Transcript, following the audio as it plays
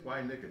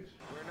by Knicks.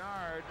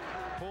 Bernard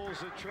pulls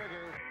the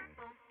trigger.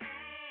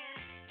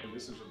 And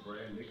this is a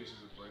brand. Knicks is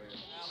a brand.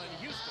 Allen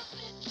Houston.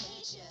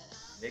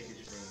 Knicks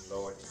means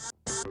Lord.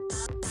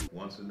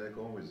 Once a Knick,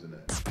 always a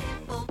Knick. James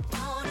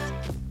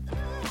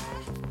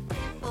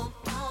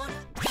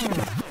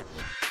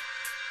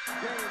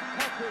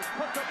touches,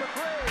 puts up a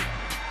three.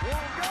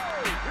 Won't go.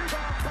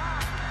 Rebound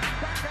back.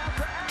 Back out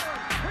to Allen.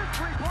 His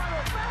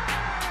three-pointer. Bang!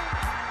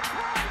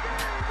 Tie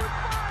game with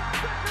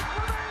 5 seconds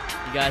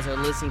remaining. You guys are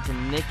listening to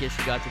Knickish.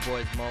 You got your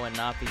boys Mo and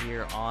Nafi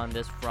here on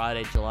this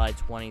Friday, July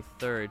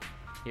 23rd.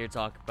 Here to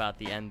talk about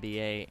the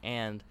NBA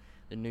and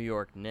the New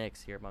York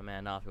Knicks. Here, my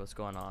man Nafi. What's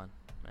going on,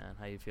 man?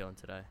 How you feeling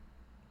today?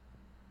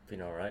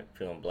 Feeling all right.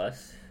 Feeling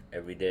blessed.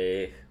 Every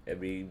day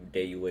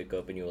you wake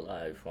up and you're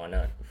alive. Why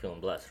not?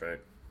 Feeling blessed, right?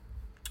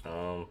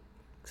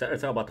 Excited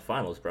to talk about the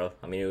finals, bro.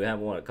 I mean, we had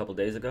one a couple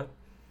days ago.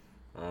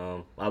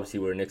 Obviously,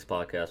 we're a Knicks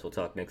podcast. We'll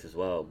talk Knicks as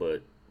well.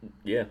 But,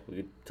 yeah, we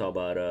could talk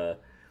about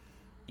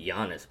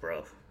Giannis,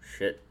 bro.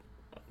 Shit.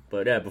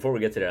 But, yeah, before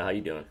we get to that, how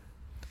you doing?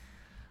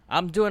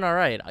 I'm doing all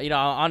right. You know,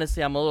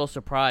 honestly, I'm a little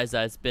surprised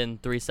that it's been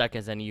 3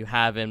 seconds and you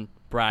haven't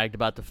bragged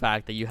about the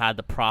fact that you had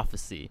the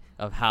prophecy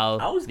of how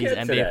these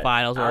NBA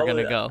finals were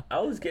going to go. I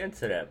was getting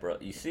to that, bro.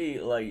 You see,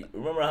 like,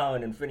 remember how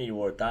in Infinity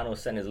War, Thanos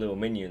sent his little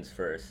minions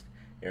first?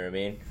 You know what I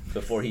mean?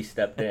 Before he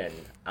stepped in.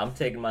 I'm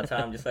taking my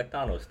time just like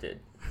Thanos did.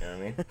 You know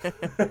what I mean?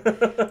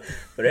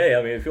 But, hey,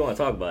 I mean, if you want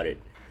to talk about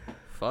it.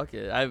 Fuck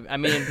it. I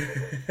mean,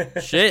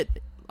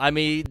 shit. I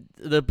mean,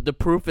 the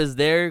proof is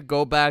there.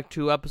 Go back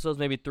 2 episodes,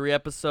 maybe 3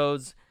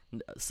 episodes.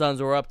 Suns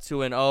were up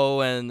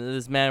 2-0, and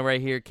this man right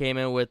here came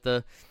in with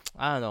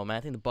I don't know, man.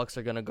 I think the Bucks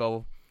are gonna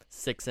go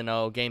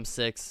 6-0. Game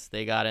 6,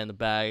 they got it in the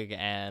bag,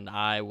 and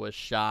I was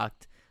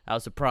shocked. I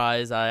was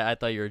surprised. I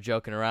thought you were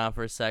joking around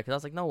for a second. I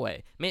was like, no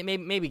way.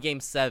 Maybe Game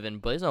 7,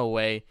 but there's no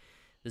way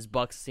this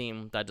Bucks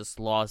team that just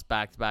lost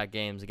back-to-back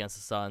games against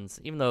the Suns,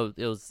 even though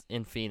it was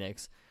in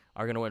Phoenix,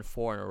 are gonna win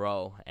 4 in a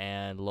row.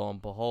 And lo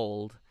and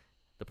behold,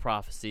 the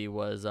prophecy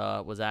was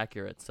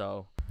accurate.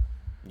 So.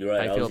 You're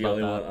right. I was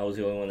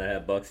the only one that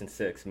had Bucks and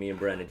 6. Me and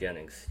Brandon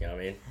Jennings. You know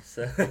what I mean?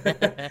 So,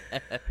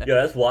 yo,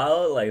 that's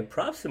wild. Like,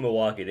 props to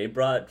Milwaukee. They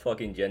brought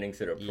fucking Jennings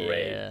to the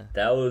parade. Yeah,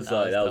 that was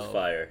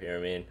fire. You know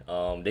what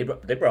I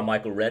mean? They brought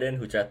Michael Redden,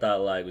 which I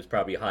thought like was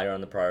probably higher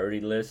on the priority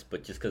list,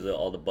 but just because of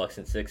all the Bucks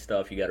and 6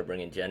 stuff, you got to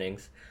bring in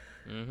Jennings.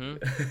 Mm-hmm.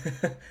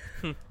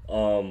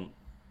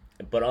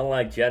 But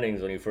unlike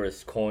Jennings, when he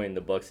first coined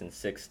the Bucks and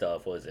 6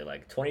 stuff, was it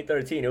like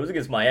 2013? It was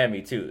against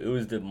Miami too. It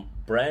was the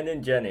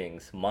Brandon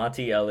Jennings,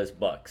 Monty Ellis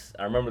Bucks.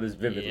 I remember this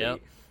vividly.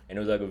 Yep. And it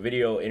was like a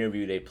video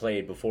interview they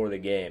played before the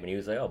game, and he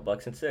was like, "Oh,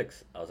 Bucks and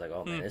 6." I was like,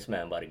 "Oh man, this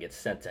man about to get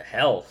sent to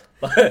hell."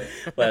 But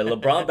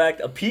LeBron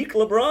back a peak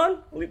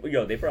LeBron.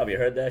 Yo, they probably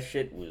heard that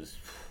shit was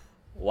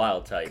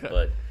wild tight.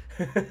 But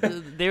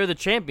they were the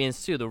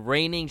champions too, the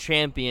reigning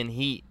champion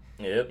Heat.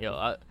 Yep.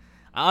 Yo,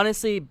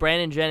 honestly,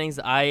 Brandon Jennings,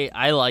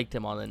 I liked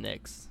him on the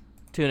Knicks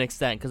to an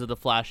extent because of the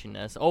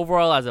flashiness.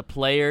 Overall, as a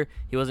player,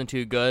 he wasn't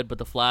too good, but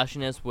the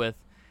flashiness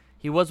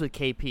he was with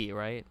KP,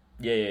 right?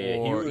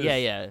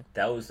 Yeah.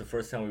 That was the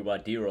first time we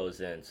brought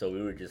D-Rose in, so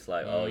we were just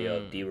like, oh,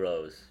 yo,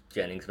 D-Rose,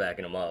 Jennings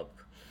backing him up.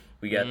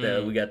 We got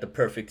the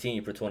perfect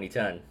team for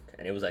 2010,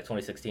 and it was like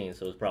 2016,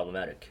 so it was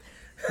problematic.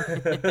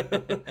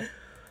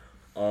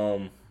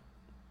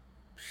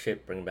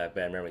 Shit, bringing back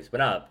bad memories.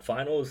 But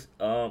finals,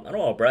 I don't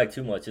want to brag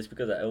too much just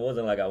because it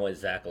wasn't like I went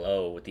Zach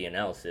Lowe with the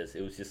analysis.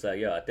 It was just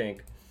like, I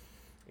think,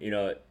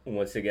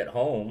 once they get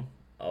home,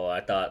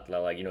 I thought,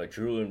 like,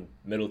 Drew and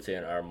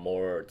Middleton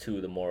are two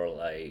of the more,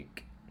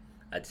 like,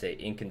 I'd say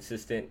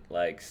inconsistent,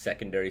 like,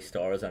 secondary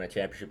stars on a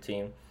championship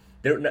team.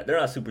 They're not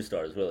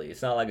superstars, really.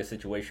 It's not like a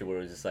situation where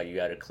it's just like you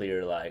got to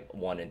clear, like,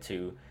 1 and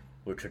 2,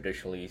 where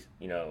traditionally,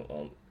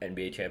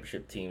 NBA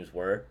championship teams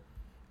were.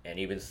 And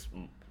even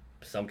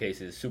some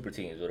cases super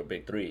teams with a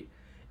big 3.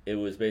 It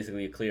was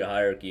basically a clear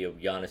hierarchy of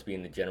Giannis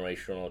being the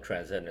generational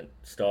transcendent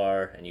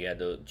star, and you had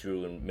the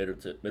Drew and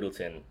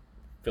Middleton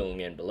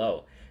filling in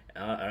below.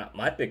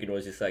 My thinking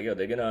was just like,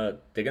 they're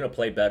gonna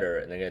play better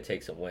and they're gonna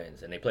take some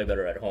wins, and they play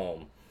better at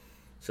home,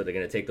 so they're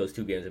gonna take those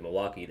 2 games in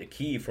Milwaukee. The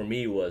key for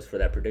me was for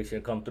that prediction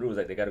to come through was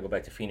like they got to go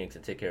back to Phoenix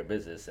and take care of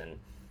business, and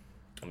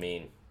I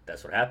mean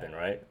that's what happened,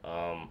 right?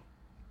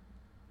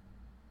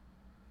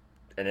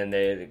 And then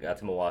they got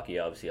to Milwaukee,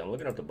 obviously. I'm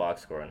looking up the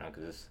box score right now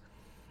because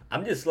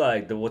I'm just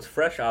like, what's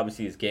fresh,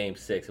 obviously, is Game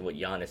 6 and what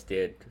Giannis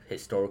did,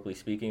 historically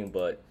speaking.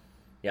 But,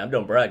 yeah, I'm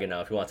done bragging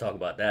now if you want to talk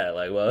about that.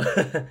 Like, well.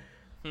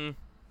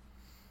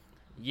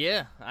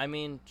 Yeah, I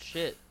mean,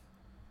 shit.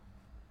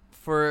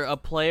 For a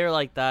player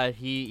like that,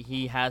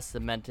 he has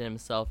cemented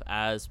himself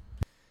as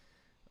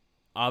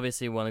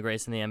obviously one of the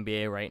greatest in the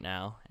NBA right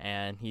now,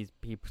 and he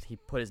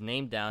put his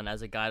name down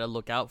as a guy to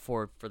look out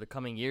for the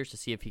coming years to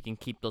see if he can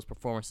keep those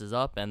performances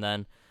up, and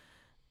then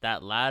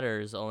that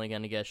ladder is only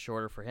going to get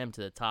shorter for him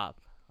to the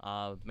top.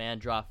 Man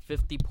dropped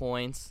 50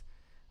 points,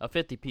 a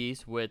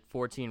 50-piece with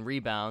 14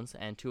 rebounds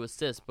and 2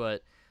 assists,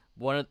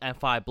 and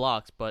 5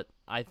 blocks. But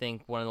I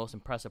think one of the most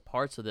impressive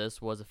parts of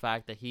this was the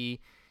fact that he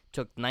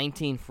took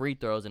 19 free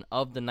throws, and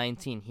of the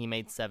 19, he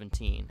made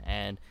 17.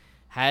 And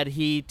Had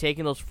he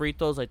taken those free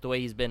throws like the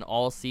way he's been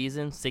all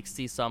season,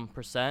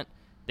 60-some%,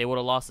 they would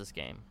have lost this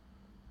game.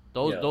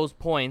 Those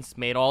points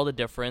made all the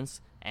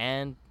difference,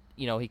 and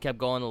he kept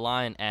going the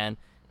line, and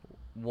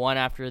one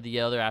after the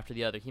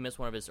other. He missed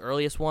one of his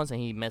earliest ones, and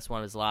he missed one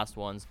of his last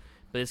ones.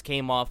 But this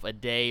came off a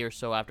day or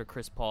so after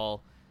Chris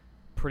Paul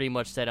pretty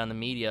much said on the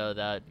media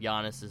that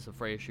Giannis is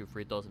afraid to shoot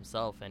free throws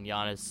himself, and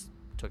Giannis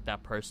took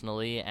that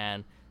personally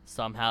and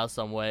somehow,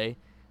 some way,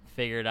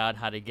 figured out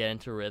how to get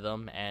into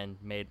rhythm and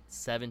made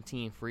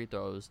 17 free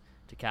throws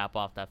to cap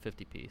off that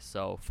 50-piece.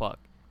 So, fuck.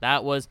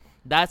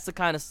 That's the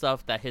kind of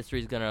stuff that history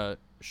is going to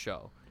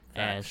show. Facts.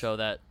 And show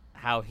that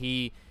how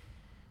he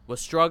was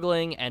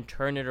struggling and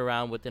turned it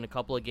around within a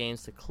couple of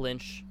games to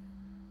clinch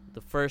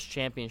the first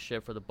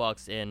championship for the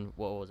Bucks in,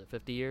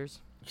 50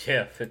 years?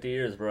 Yeah, 50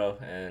 years, bro.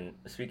 And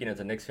speaking as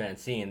a Knicks fan,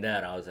 seeing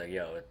that, I was like,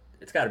 yo,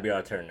 it's got to be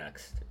our turn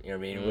next. You know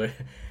what I mean?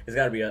 Mm-hmm. It's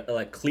got to be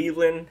like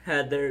Cleveland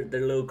had their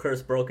little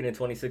curse broken in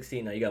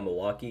 2016. Now you got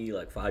Milwaukee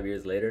like 5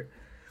 years later.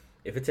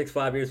 If it takes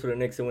 5 years for the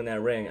Knicks to win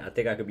that ring, I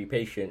think I could be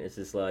patient. It's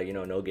just like,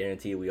 no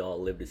guarantee we all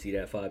live to see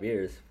that 5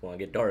 years. If we want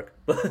to get dark.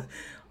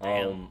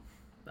 I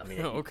mean,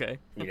 Okay.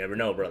 You never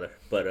know, brother.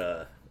 But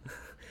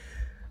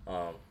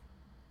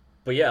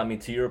yeah, I mean,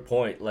 to your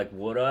point, like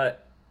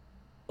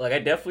I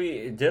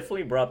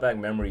definitely brought back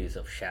memories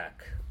of Shaq.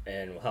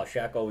 And how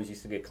Shaq always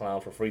used to get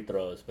clowned for free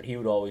throws, but he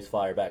would always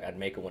fire back. I'd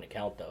make it when it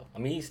count, though. I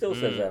mean, he still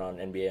says that on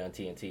NBA on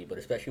TNT, but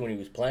especially when he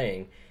was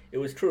playing, it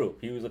was true.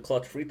 He was a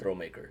clutch free throw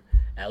maker.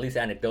 At least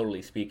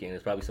anecdotally speaking,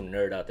 there's probably some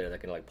nerd out there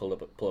that can like pull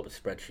up a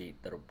spreadsheet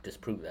that'll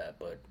disprove that.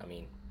 But I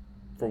mean,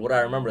 for what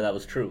I remember, that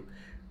was true.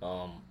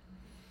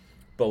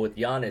 But with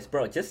Giannis,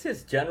 bro, just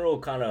his general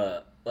kind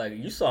of like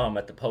you saw him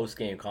at the post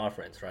game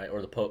conference, right? Or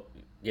the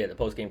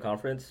post game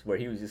conference where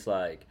he was just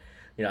like.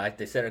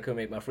 They said I couldn't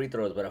make my free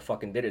throws, but I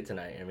fucking did it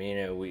tonight. I mean,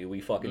 and we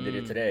fucking did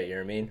it today. You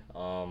know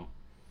what I mean?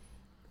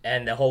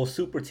 And the whole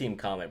super team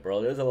comment,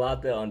 bro. There's a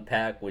lot to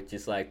unpack with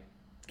just like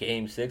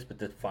Game 6, but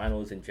the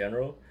finals in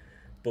general.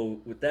 But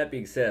with that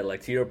being said,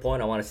 like to your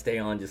point, I want to stay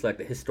on just like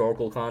the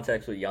historical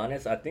context with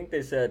Giannis. I think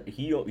they said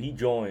he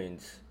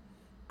joins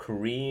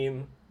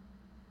Kareem.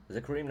 Is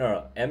it Kareem?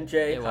 No,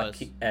 MJ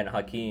and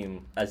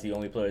Hakeem as the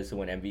only players to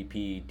win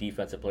MVP,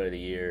 Defensive Player of the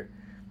Year,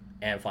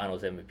 and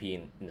Finals MVP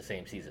in the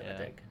same season. Yeah. I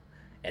think.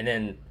 And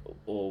then,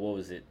 what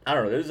was it? I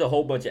don't know. There's a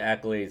whole bunch of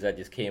accolades that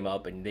just came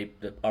up, and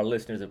our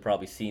listeners have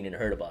probably seen and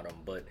heard about them.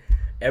 But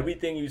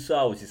everything you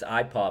saw was just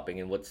eye-popping,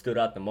 and what stood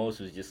out the most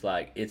was just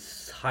like,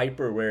 it's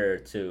hyper rare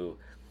to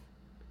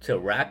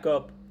rack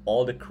up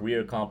all the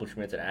career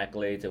accomplishments and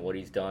accolades and what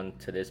he's done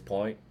to this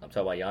point. I'm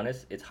talking about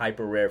Giannis. It's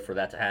hyper rare for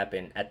that to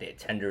happen at the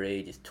tender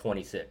age is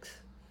 26.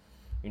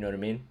 You know what I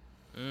mean?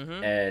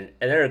 Mm-hmm. And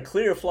there are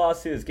clear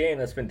flaws to his game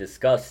that's been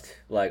discussed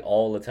like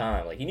all the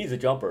time. Like he needs a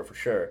jumper for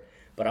sure.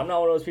 But I'm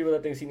not one of those people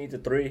that thinks he needs a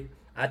three.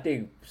 I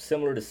think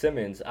similar to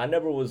Simmons, I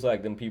never was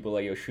like them people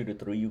like, yo, shoot a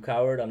three, you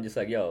coward. I'm just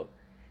like, yo,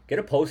 get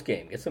a post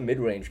game, get some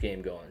mid-range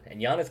game going. And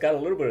Giannis got a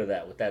little bit of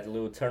that with that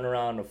little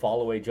turnaround and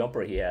fall-away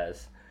jumper he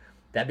has.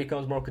 That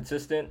becomes more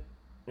consistent,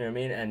 you know what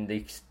I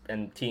mean?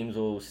 And teams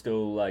will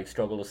still like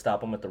struggle to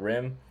stop him at the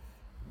rim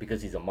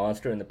because he's a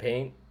monster in the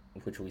paint,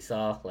 which we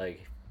saw.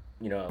 Like,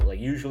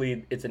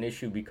 usually it's an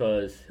issue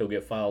because he'll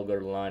get fouled, go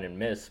to the line, and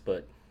miss,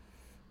 but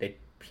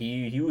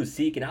he was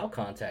seeking out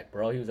contact,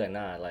 bro. He was like,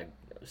 nah, like,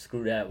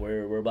 screw that.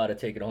 We're about to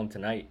take it home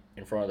tonight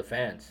in front of the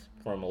fans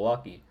from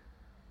Milwaukee.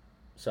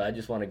 So I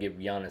just want to give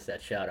Giannis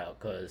that shout out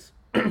because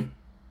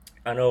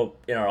I know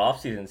in our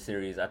offseason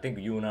series, I think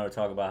you and I were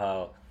talking about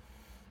how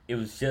it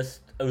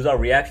was our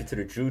reaction to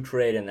the Drew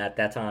trade and at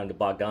that time the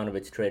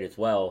Bogdanovich trade as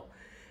well.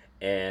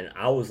 And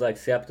I was like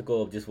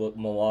skeptical of just what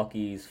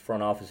Milwaukee's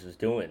front office was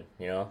doing.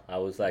 I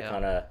was like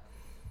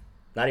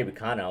not even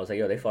I was like,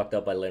 yo, they fucked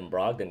up by letting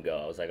Brogdon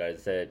go. I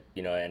said,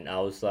 and I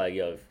was like,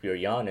 yo, if you're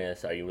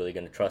Giannis, are you really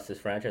going to trust this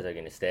franchise? Are you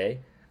going to stay?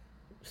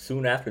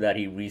 Soon after that,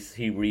 he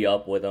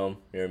re-upped with them,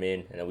 you know what I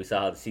mean? And then we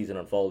saw how the season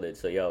unfolded.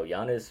 So, yo,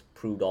 Giannis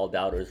proved all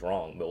doubters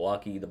wrong.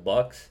 Milwaukee, the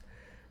Bucks,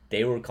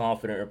 they were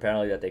confident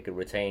apparently that they could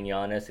retain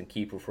Giannis and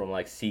keep him from,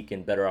 like,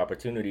 seeking better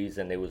opportunities,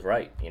 and they was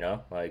right,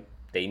 Like,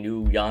 they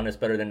knew Giannis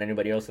better than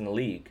anybody else in the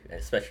league,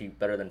 especially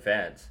better than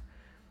fans.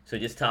 So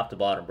just top to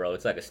bottom, bro.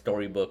 It's like a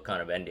storybook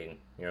kind of ending.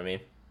 You know what I mean?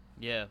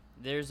 Yeah.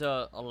 There's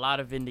a lot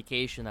of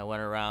vindication that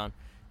went around.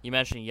 You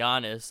mentioned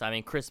Giannis. I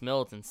mean, Chris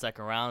Middleton,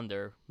 second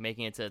rounder,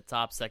 making it to the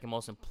top second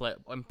most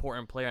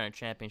important player on a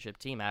championship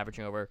team,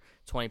 averaging over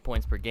 20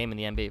 points per game in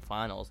the NBA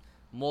Finals.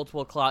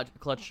 Multiple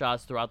clutch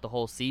shots throughout the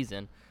whole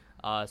season.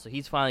 So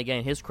he's finally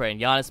getting his credit.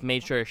 And Giannis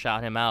made sure to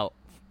shout him out,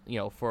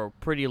 for a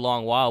pretty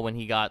long while when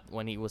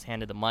he was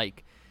handed the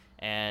mic.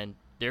 And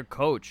their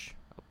coach,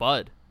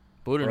 Bud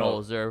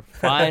Budenholzer,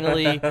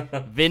 finally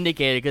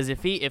vindicated, because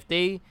if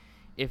they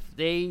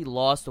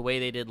lost the way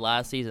they did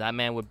last season, that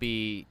man would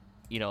be,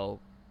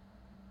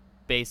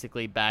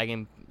 basically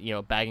bagging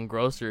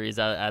groceries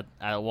at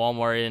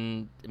Walmart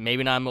in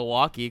maybe not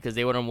Milwaukee because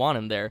they wouldn't want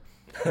him there.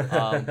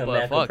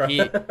 But fuck,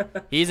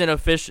 he's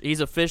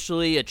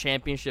officially a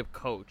championship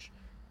coach.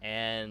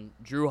 And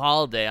Drew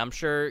Holiday, I'm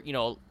sure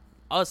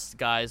us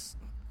guys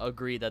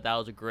agree that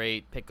was a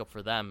great pickup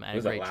for them and It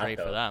was a great lot, trade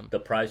though. for them. The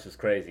price was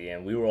crazy,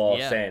 and we were all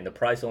Yeah. saying the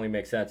price only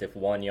makes sense if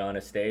one,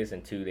 Giannis stays,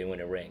 and two, they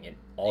win a ring, and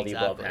all the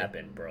above Exactly.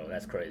 happened, bro.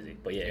 That's crazy.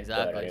 But yeah,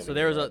 Exactly. So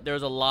there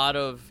was a lot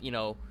of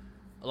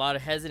a lot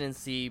of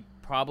hesitancy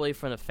probably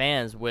from the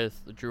fans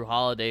with Drew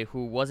Holiday,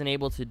 who wasn't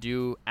able to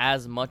do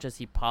as much as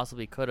he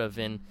possibly could have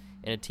in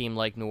a team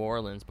like New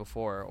Orleans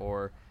before,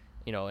 or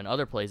in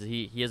other places.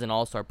 He is an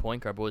all-star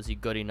point guard, but was he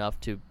good enough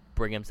to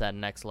bring him to that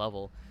next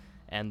level?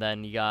 And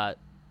then you got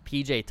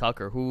PJ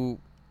Tucker, who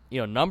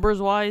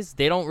numbers-wise,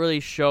 they don't really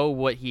show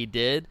what he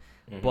did,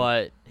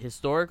 but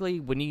historically,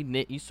 when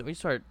you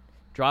start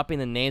dropping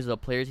the names of the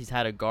players he's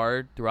had to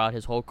guard throughout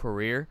his whole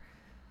career,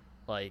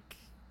 like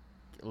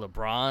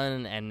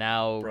LeBron, and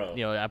now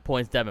at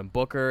points Devin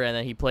Booker, and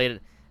then he played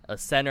a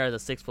center as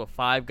a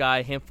 6'5"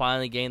 guy. Him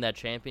finally getting that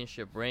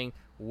championship ring,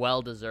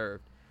 well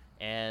deserved.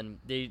 And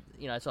they,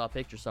 I saw a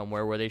picture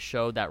somewhere where they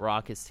showed that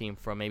Rockets team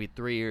from maybe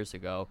 3 years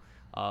ago.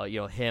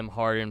 Him,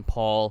 Harden,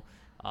 Paul,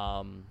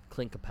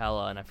 Clint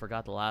Capella, and I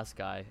forgot the last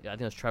guy. I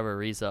think it was Trevor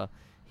Ariza.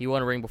 He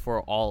won a ring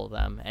before all of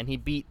them, and he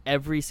beat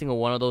every single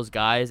one of those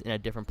guys in a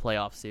different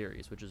playoff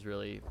series, which is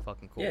really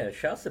fucking cool. Yeah,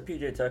 shouts to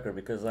PJ Tucker,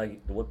 because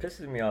what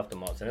pisses me off the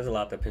most, and there's a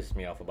lot that pisses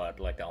me off about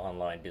the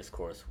online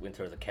discourse in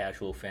terms of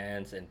casual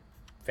fans and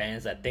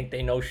fans that think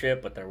they know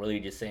shit, but they're really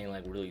just saying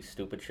really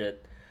stupid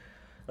shit.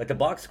 Like the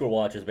box score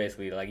watchers,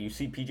 basically, you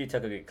see PJ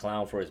Tucker get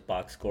clowned for his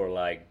box score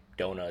like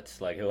donuts.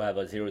 He'll have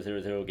a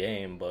 0-0-0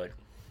 game,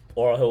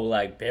 or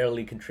he'll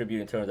barely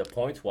contribute in terms of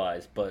points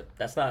wise, but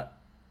that's not.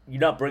 You're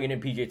not bringing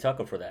in PJ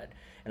Tucker for that.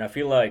 And I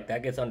feel like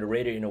that gets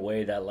underrated in a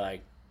way that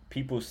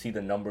people see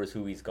the numbers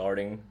who he's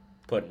guarding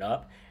putting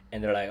up,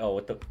 and they're like, oh,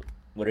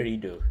 what did he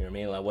do? You know what I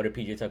mean? What did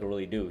PJ Tucker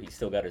really do? He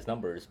still got his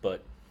numbers,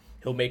 but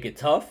he'll make it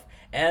tough.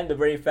 And the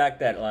very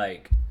fact that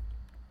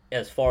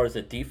as far as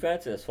the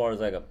defense, as far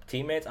as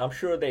teammates, I'm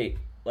sure they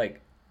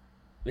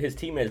his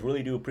teammates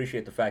really do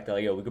appreciate the fact that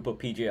we could put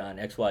PJ on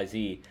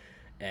XYZ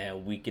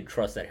and we can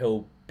trust that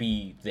he'll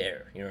be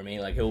there. You know what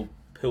I mean?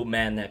 He'll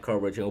man that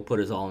coverage and he'll put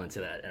his all into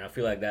that. And I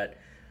feel like that,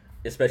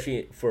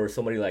 especially for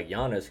somebody like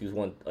Giannis, who's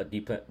won a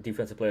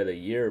defensive player of the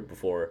year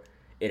before,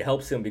 it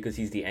helps him because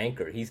he's the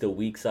anchor. He's the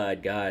weak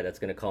side guy that's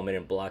going to come in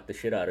and block the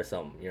shit out of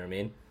something. You know what I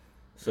mean?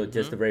 So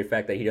just the very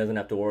fact that he doesn't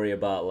have to worry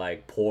about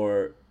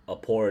poor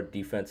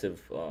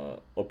defensive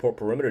or poor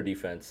perimeter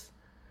defense,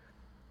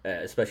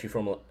 especially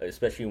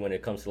when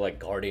it comes to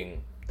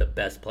guarding the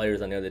best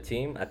players on the other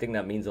team, I think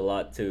that means a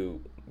lot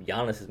to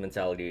Giannis's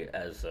mentality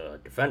as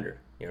a defender.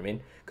 You know what I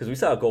mean? Because we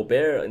saw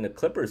Gobert in the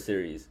Clippers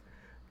series.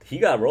 He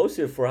got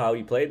roasted for how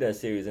he played that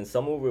series, and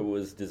some of it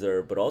was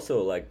deserved, but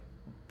also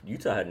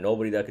Utah had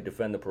nobody that could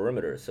defend the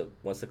perimeter. So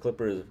once the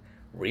Clippers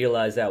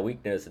realized that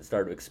weakness and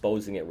started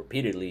exposing it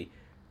repeatedly,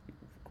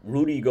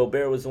 Rudy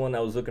Gobert was the one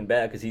that was looking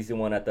bad because he's the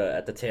one at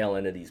the tail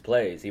end of these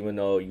plays. Even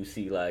though you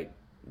see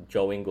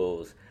Joe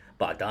Ingles,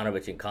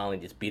 Bogdanovich, and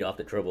Collin just beat off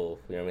the dribble,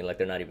 you know what I mean?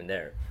 They're not even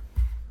there.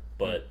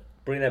 But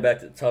bring that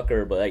back to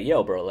Tucker, but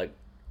bro,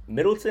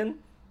 Middleton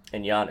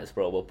and Giannis,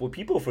 bro. What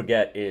people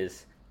forget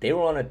is they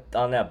were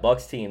on that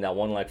Bucks team that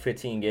won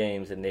 15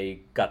 games, and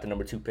they got the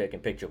number 2 pick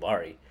and picked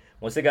Jabari.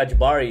 Once they got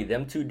Jabari,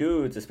 them two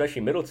dudes,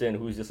 especially Middleton,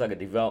 who's just a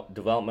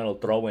developmental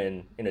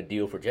throw-in in a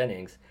deal for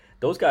Jennings,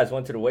 those guys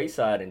went to the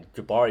wayside, and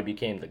Jabari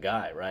became the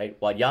guy, right?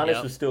 While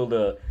Giannis was still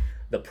the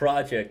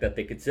project that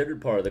they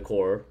considered part of the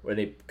core, where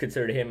they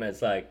considered him as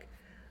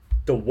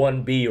the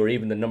 1B or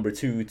even the number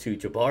 2 to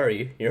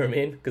Jabari, you know what I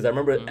mean? Because I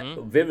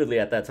remember vividly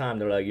at that time,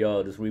 they were like,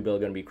 yo, this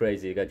rebuild going to be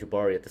crazy. You got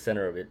Jabari at the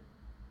center of it.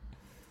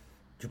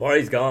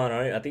 Jabari's gone,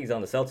 right? I think he's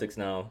on the Celtics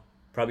now.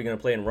 Probably going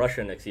to play in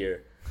Russia next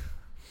year.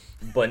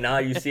 But now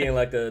you're seeing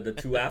the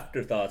two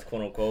afterthoughts,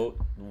 quote unquote,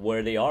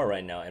 where they are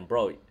right now. And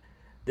bro,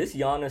 this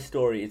Giannis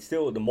story, it's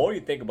still, the more you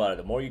think about it,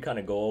 the more you kind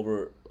of go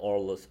over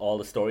all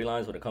the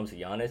storylines when it comes to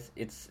Giannis,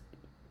 he's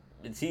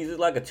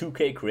like a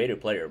 2K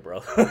creative player,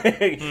 bro.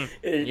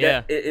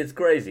 It's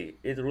crazy.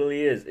 It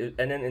really is.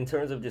 And then in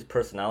terms of just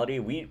personality,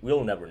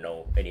 we'll never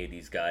know any of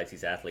these guys,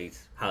 these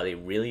athletes, how they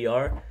really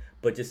are.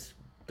 But just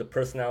the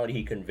personality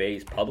he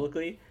conveys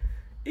publicly,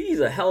 he's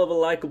a hell of a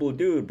likable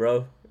dude,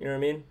 bro. You know what I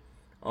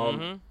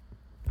mean?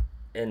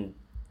 And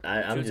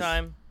I'm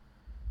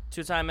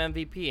two-time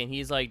MVP, and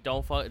he's like,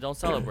 don't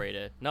celebrate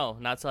it. No,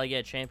 not till I get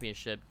a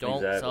championship.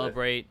 Don't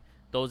celebrate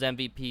those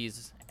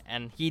MVPs.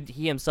 And he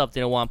himself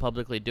didn't want to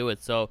publicly do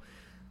it. So,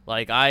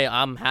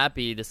 I'm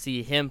happy to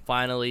see him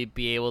finally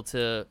be able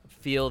to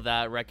feel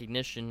that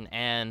recognition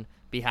and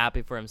be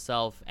happy for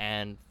himself.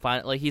 And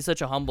he's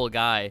such a humble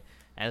guy,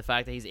 and the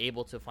fact that he's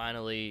able to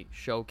finally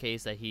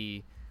showcase that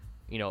he,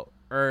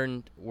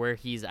 earned where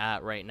he's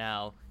at right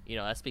now,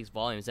 that speaks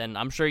volumes. And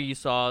I'm sure you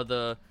saw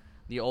the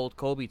old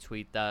Kobe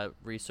tweet that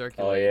recirculated.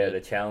 Oh yeah,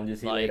 the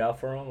challenges he laid out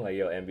for him,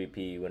 yo,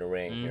 MVP, win a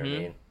ring. You know what I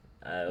mean?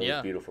 It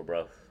was beautiful,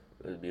 bro.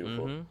 It was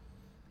beautiful.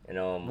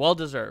 And well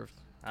deserved.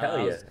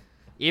 Hell yeah.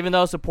 Even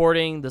though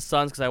supporting the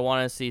Suns because I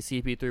want to see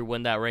CP3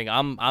 win that ring,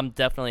 I'm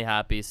definitely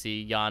happy to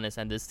see Giannis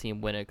and this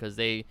team win it because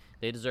they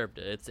deserved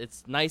it.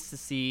 It's nice to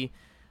see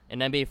an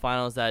NBA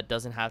Finals that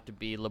doesn't have to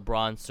be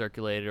LeBron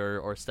circulated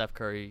or Steph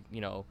Curry,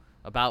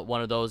 about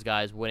one of those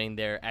guys winning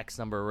their X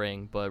number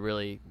ring, but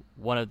really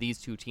one of these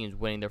two teams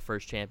winning their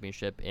first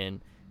championship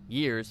in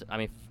years. I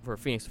mean, for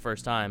Phoenix, the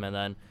first time, and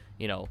then,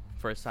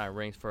 first time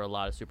rings for a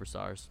lot of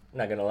superstars.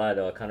 Not gonna lie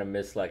though, I kind of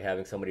miss like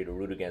having somebody to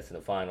root against in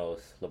the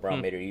finals.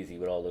 LeBron made it easy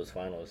with all those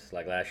finals.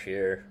 Like last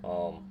year,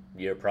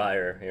 year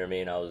prior, you know what I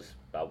mean?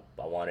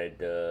 I wanted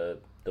the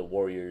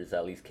Warriors,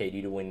 at least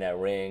KD, to win that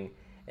ring,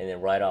 and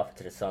then ride off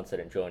to the sunset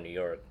and join New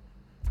York.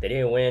 They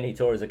didn't win. He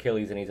tore his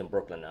Achilles, and he's in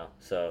Brooklyn now.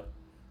 So,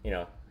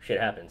 shit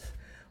happens.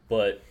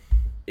 But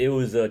it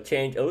was a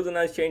change. It was a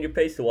nice change of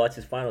pace to watch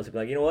his finals. To be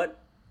like, you know what?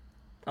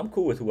 I'm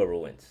cool with whoever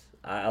wins.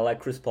 I like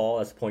Chris Paul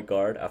as a point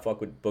guard. I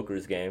fuck with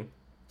Booker's game.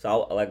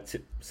 So I like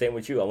same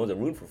with you. I wasn't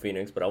rooting for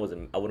Phoenix, but I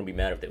wouldn't be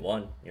mad if they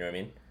won. You know what I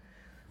mean?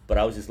 But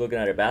I was just looking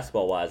at it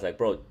basketball wise, like,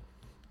 bro,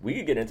 we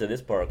could get into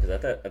this part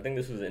because I think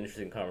this was an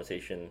interesting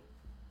conversation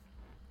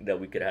that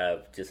we could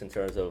have just in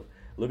terms of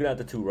looking at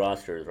the two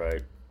rosters,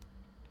 right?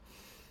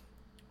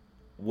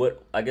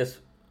 What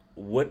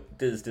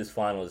does this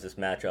finals, this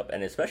matchup,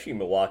 and especially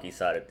Milwaukee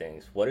side of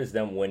things, what is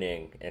them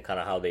winning and kind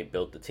of how they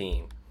built the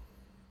team?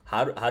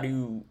 How do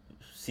you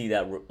see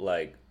that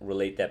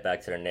relate that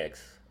back to the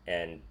Knicks?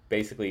 And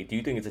basically, do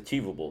you think it's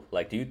achievable?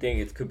 Like, do you think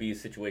it could be a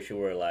situation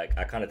where, like,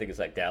 I kind of think it's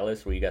like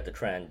Dallas, where you got the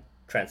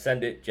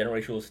transcendent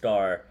generational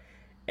star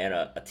and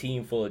a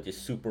team full of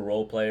just super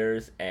role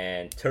players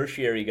and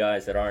tertiary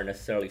guys that aren't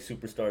necessarily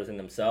superstars in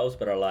themselves,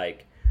 but are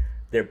like,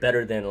 they're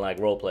better than like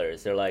role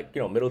players. They're like,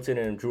 Middleton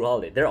and Drew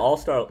Holiday. They're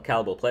all-star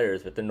caliber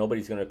players, but then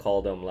nobody's gonna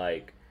call them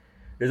like.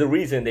 There's a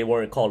reason they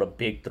weren't called a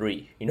big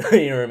three. You know what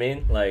I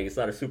mean? Like, it's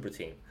not a super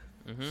team.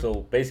 Mm-hmm. So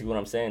basically, what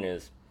I'm saying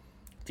is,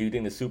 do you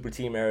think the super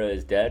team era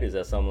is dead? Is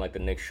that something like the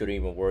Knicks shouldn't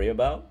even worry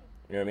about?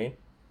 You know what I mean?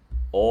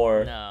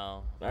 Or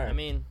no. Right. I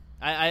mean,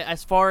 I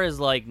as far as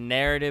like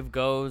narrative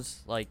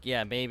goes, like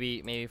yeah,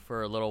 maybe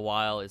for a little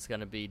while it's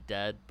gonna be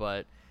dead,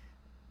 but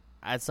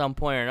at some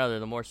point or another,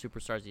 the more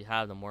superstars you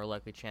have, the more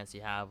likely chance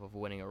you have of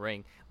winning a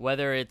ring.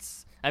 Whether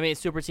it's,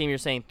 super team, you're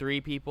saying three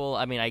people.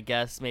 I mean, I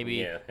guess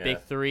maybe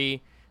big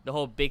three. The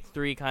whole big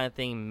three kind of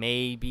thing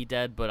may be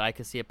dead, but I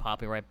could see it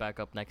popping right back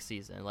up next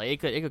season.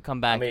 Like it could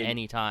come back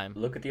any time.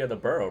 Look at the other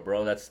borough,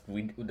 bro.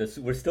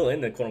 We're still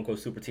in the quote unquote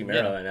super team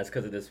era, and that's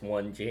because of this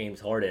one James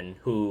Harden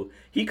who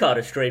he caught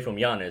a stray from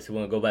Giannis. Who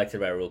want to go back to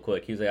that real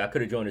quick? He was like, I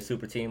could have joined a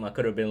super team. I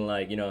could have been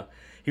like,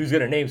 he was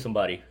gonna name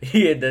somebody.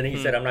 Then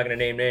he said, I'm not gonna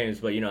name names,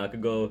 but I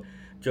could go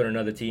join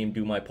another team,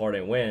 do my part,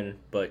 and win.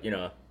 But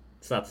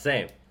it's not the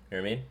same. You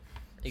know what I mean?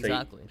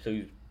 Exactly.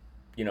 So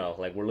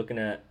like we're looking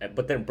at,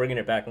 but then bringing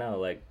it back now,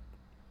 like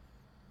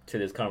to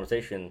this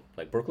conversation,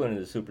 like Brooklyn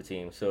is a super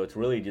team, so it's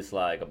really just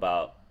like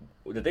about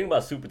the thing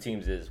about super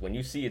teams is when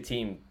you see a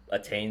team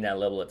attain that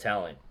level of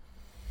talent,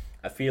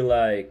 I feel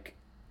like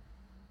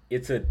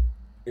it's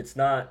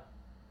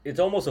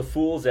almost a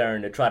fool's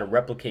errand to try to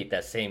replicate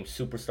that same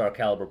superstar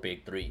caliber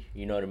big three.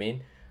 You know what I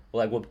mean?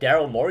 Like what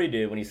Daryl Morey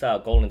did when he saw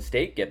Golden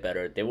State get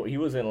better, he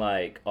wasn't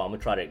like, oh, I'm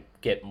gonna try to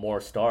get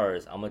more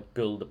stars. I'm gonna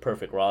build the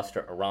perfect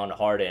roster around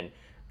Harden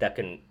that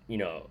can,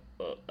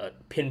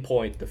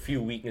 pinpoint the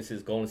few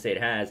weaknesses Golden State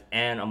has,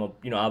 and I'm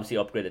gonna, obviously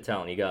upgrade the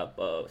talent. You got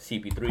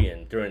CP3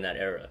 in during that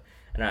era,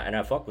 and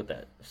I fuck with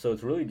that. So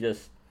it's really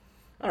just,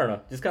 I don't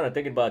know, just kind of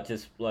thinking about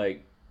just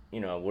like,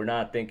 we're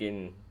not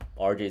thinking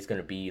RJ's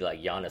gonna be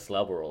like Giannis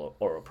level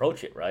or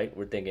approach it, right?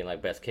 We're thinking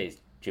like best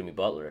case Jimmy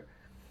Butler.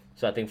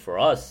 So I think for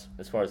us,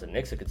 as far as the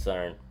Knicks are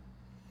concerned,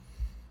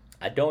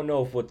 I don't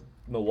know if what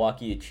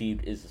Milwaukee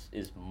achieved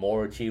is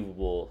more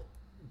achievable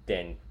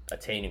than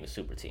attaining a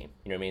super team.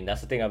 You know what I mean?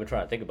 That's the thing I've been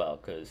trying to think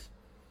about, because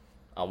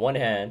on one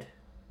hand,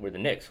 we're the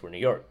Knicks, we're New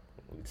York.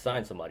 We could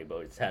sign somebody,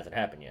 but it hasn't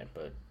happened yet.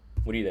 But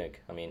what do you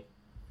think? I mean,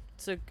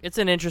 it's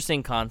an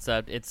interesting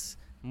concept. It's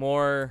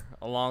more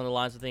along the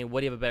lines of thinking, what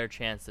do you have a better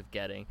chance of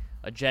getting?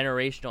 A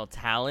generational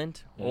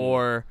talent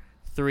or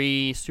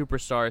three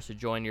superstars to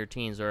join your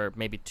teams, or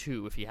maybe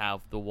two if you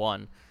have the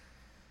one.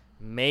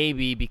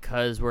 Maybe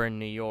because we're in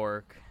New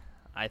York,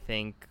 I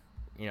think,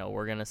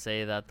 we're going to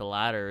say that the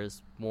latter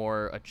is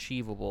more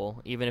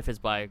achievable, even if it's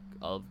by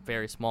a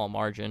very small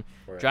margin.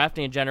 Right.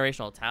 Drafting a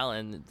generational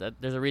talent,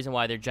 there's a reason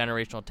why they're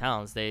generational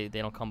talents. They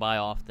don't come by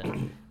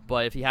often.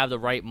 But if you have the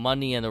right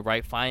money and the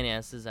right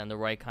finances and the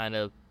right kind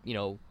of,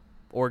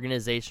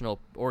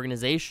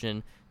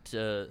 organization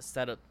to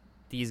set up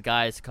these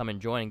guys to come and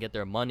join and get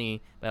their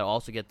money, but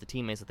also get the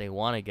teammates that they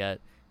want to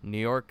get, New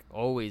York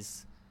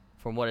always,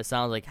 from what it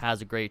sounds like,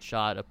 has a great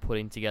shot of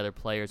putting together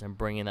players and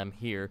bringing them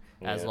here,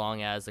 as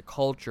long as the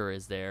culture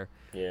is there.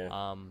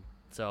 Yeah.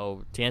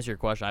 So to answer your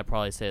question, I'd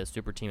probably say a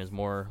super team is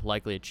more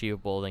likely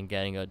achievable than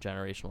getting a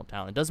generational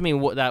talent. Doesn't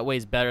mean that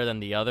way's better than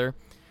the other.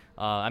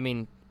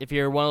 If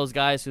you're one of those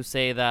guys who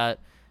say that,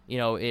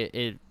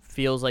 it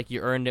feels like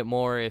you earned it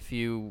more if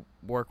you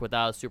work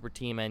without a super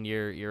team and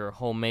your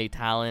homemade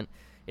talent,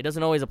 it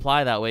doesn't always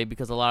apply that way,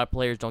 because a lot of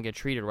players don't get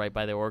treated right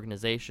by their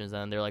organizations,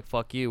 and they're like,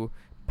 fuck you,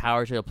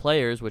 power to the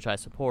players, which I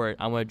support.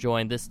 I'm going to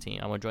join this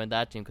team. I'm going to join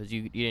that team because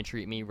you didn't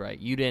treat me right.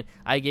 You didn't.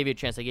 I gave you a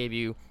chance. I gave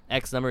you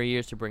X number of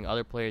years to bring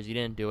other players. You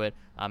didn't do it.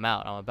 I'm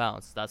out. I'm a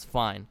bounce. That's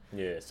fine.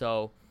 Yeah.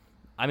 So,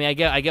 I mean, I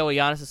get what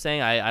Giannis is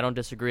saying. I don't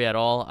disagree at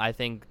all. I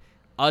think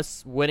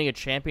us winning a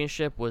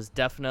championship was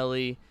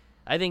definitely.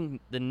 I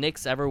think the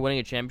Knicks ever winning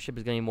a championship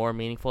is going to be more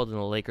meaningful than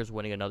the Lakers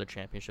winning another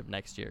championship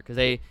next year because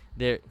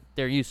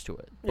they're used to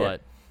it. Yeah.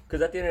 But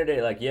because at the end of the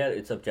day, like, yeah,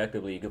 it's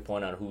objectively you could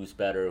point out who's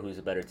better, who's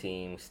a better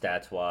team,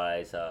 stats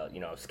wise,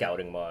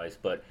 scouting wise.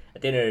 But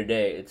at the end of the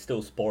day, it's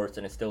still sports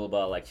and it's still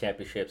about like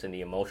championships and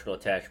the emotional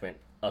attachment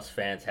us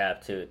fans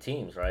have to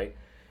teams, right?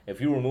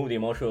 If you remove the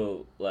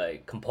emotional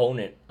like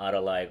component out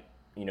of like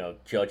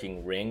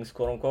judging rings,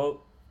 quote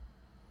unquote,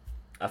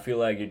 I feel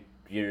like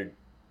you're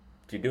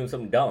doing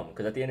something dumb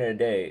because at the end of the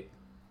day,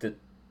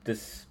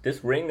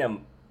 this ring that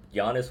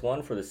Giannis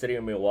won for the city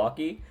of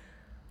Milwaukee,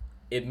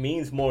 it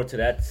means more to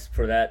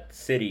that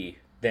city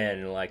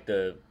than like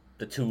the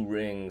 2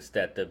 rings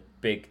that the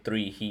big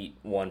 3 Heat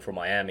won for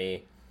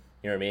Miami.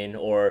 You know what I mean?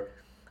 Or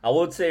I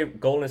would say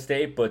Golden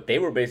State, but they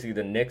were basically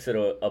the Knicks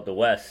of the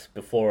West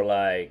before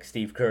like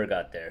Steve Kerr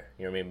got there.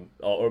 You know what I mean?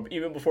 Or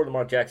even before the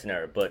Mark Jackson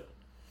era. But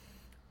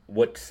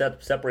what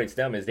separates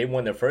them is they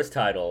won their first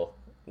title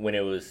when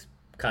it was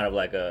kind of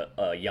like a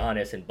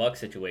Giannis and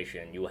Bucks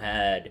situation. You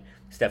had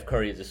Steph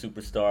Curry as a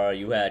superstar.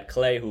 You had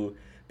Clay, who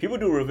people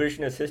do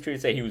revisionist history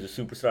and say he was a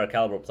superstar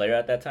caliber player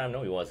at that time.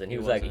 No, he wasn't. He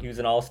was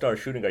an all-star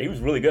shooting guard. He was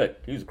really good.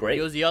 He was great.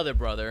 he was the other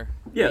brother.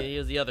 Yeah, he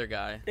was the other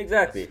guy.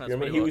 Exactly. That's you know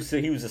what I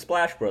mean? He was a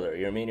splash brother.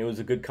 You know what I mean? It was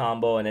a good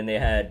combo, and then they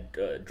had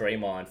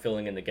Draymond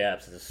filling in the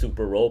gaps as a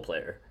super role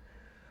player.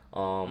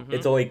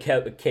 It's only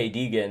kept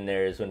KD getting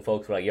there is when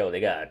folks were like, "Yo, they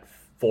got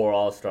 4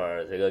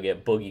 all-stars. They gotta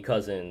get Boogie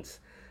Cousins.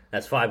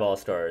 That's 5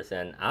 all-stars."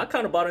 And I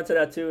kind of bought into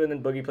that too, and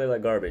then Boogie played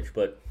like garbage.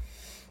 But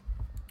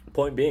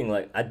point being,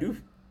 like, I do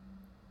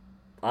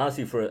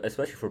honestly,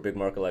 especially for a big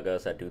market like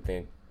us, I do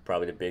think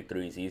probably the big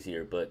 3 is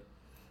easier. But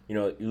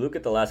you look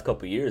at the last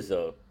couple of years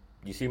though,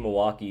 you see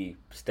Milwaukee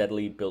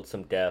steadily built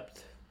some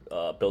depth,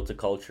 built a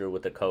culture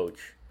with a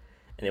coach,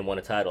 and they won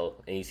a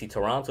title. And you see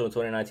Toronto in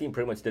 2019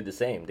 pretty much did the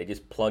same. They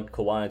just plugged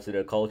Kawhi into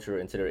their culture,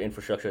 into their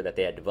infrastructure that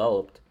they had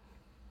developed,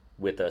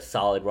 with a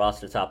solid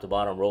roster top to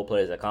bottom, role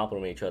players that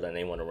complement each other, and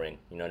they won a ring.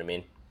 You know what I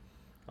mean?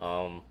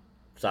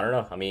 So I don't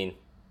know. I mean,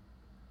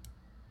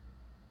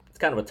 it's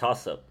kind of a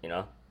toss-up,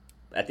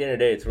 At the end of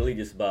the day, it's really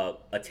just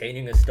about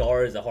attaining a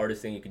star is the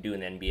hardest thing you can do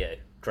in the NBA.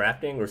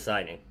 Drafting or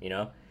signing,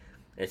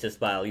 It's just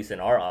about, at least in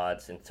our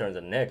odds, in terms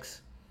of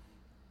Knicks,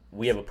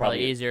 we have a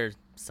probably easier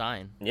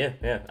sign. Yeah.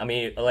 I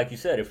mean, like you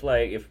said, if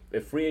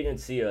free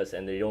agents see us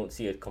and they don't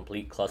see a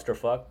complete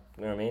clusterfuck,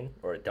 you know what I mean,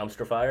 or a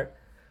dumpster fire,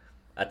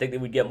 I think that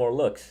we'd get more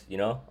looks,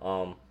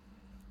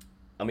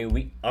 I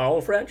mean, our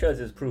own franchise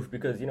is proof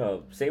because,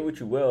 say what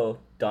you will,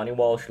 Donnie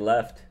Walsh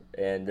left,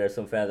 and there's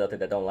some fans out there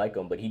that don't like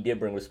him, but he did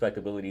bring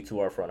respectability to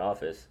our front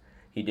office.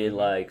 He did,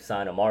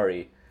 sign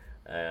Amari,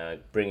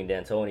 bringing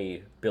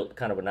D'Antoni, built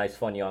kind of a nice,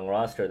 fun, young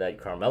roster that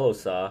Carmelo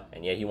saw,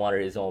 and yeah, he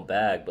wanted his own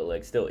bag,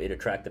 but, still, it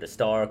attracted a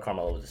star.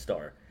 Carmelo was a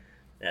star.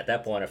 And at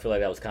that point, I feel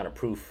like that was kind of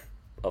proof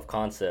of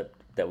concept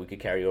that we could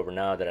carry over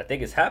now that I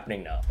think is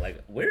happening now.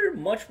 We're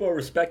much more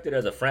respected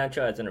as a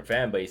franchise and a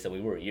fan base than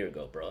we were a year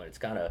ago, bro. It's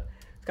kind of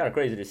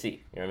crazy to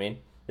see. You know what I mean?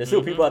 There's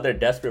still people out there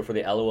desperate for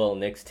the LOL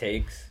Knicks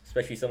takes,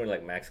 especially somebody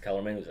like Max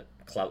Kellerman, who's a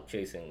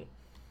clout-chasing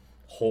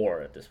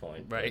whore at this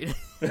point. Right.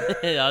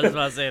 Yeah, I was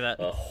about to say that.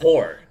 A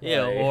whore. Yeah,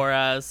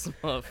 whore-ass.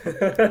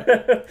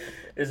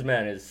 This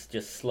man is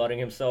just slutting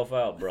himself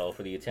out, bro,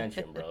 for the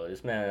attention, bro.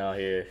 This man out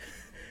here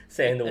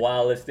saying the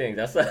wildest things.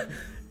 That's like...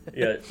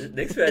 Yeah,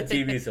 Knicks Fan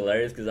TV is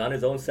hilarious because on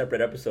his own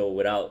separate episode,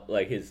 without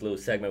his little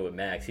segment with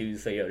Max, he would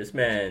say, "Yo, this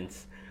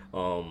man's,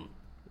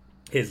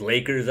 his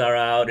Lakers are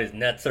out, his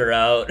Nets are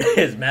out,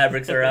 his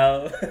Mavericks are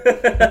out."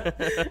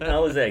 And I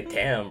was like,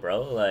 "Damn,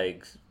 bro!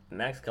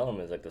 Max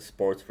Kellerman is the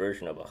sports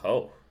version of a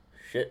hoe.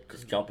 Shit,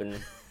 just jumping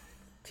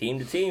team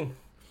to team."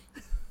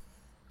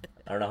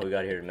 I don't know how we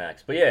got here to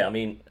Max, but yeah, I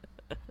mean,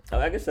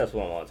 I guess that's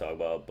what I want to talk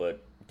about.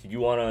 But did you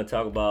want to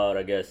talk about,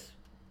 I guess,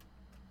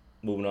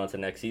 moving on to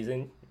next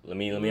season? Let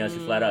me ask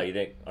you flat out. You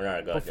think? Or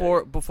not?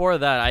 Before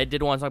that, I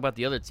did want to talk about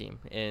the other team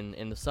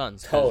in the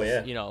Suns. Oh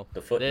yeah.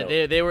 The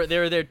footnote. They were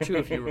there too,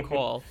 if you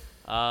recall.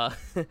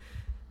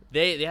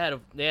 They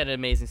had an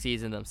amazing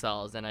season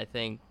themselves, and I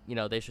think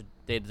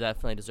they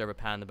definitely deserve a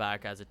pat on the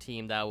back as a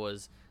team that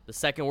was the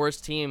second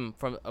worst team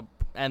from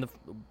and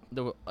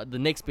the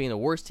Knicks being the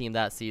worst team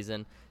that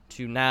season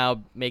to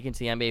now making to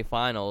the NBA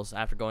Finals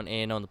after going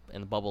in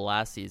the bubble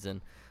last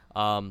season.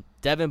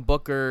 Devin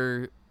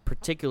Booker.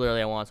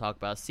 Particularly, I want to talk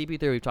about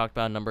CP3. We've talked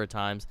about a number of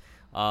times.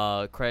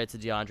 Credit to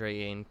DeAndre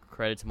Ayton,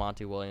 credit to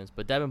Monty Williams,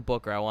 but Devin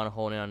Booker, I want to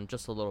hone in on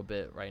just a little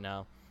bit right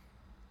now.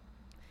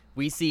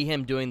 We see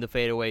him doing the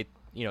fadeaway,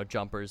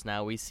 jumpers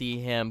now. We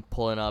see him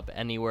pulling up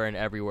anywhere and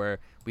everywhere.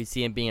 We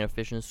see him being an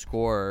efficient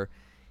scorer.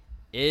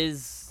 What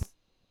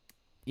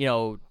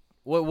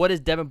is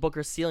Devin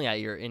Booker's ceiling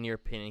in your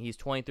opinion? He's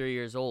 23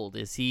 years old.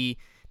 Does he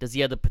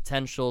have the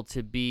potential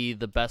to be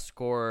the best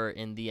scorer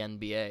in the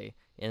NBA?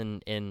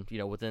 in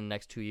within the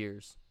next 2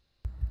 years.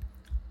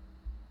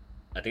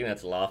 I think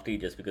that's lofty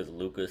just because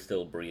Luka's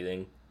still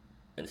breathing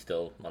and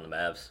still on the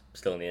Mavs,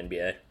 still in the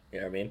NBA. You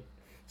know what I mean?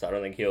 So I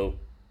don't think he'll.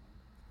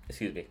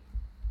 Excuse me.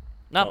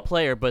 Not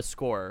player, but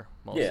scorer.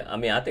 Mostly. Yeah, I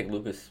mean, I think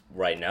Lucas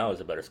right now is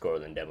a better scorer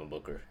than Devin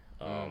Booker.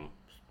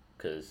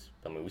 Because,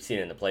 we've seen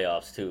it in the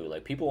playoffs, too.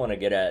 Like, people want to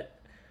get at,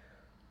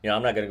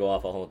 I'm not going to go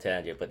off a whole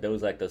tangent, but there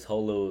was, like, this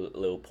whole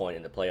little point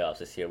in the playoffs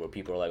this year where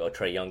people are like, oh,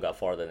 Trae Young got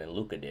farther than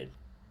Luka did.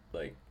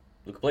 Like,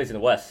 Luka plays in the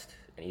West,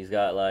 and he's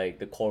got, like,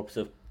 the corpse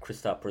of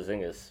Kristaps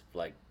Porzingis,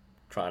 like,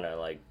 trying to,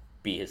 like,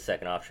 be his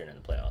second option in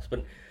the playoffs.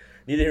 But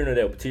neither here nor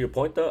there. But to your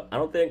point, though,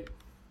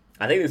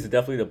 I think this is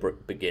definitely the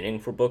beginning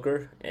for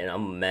Booker, and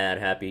I'm mad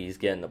happy he's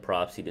getting the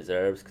props he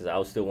deserves, because I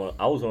was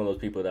one of those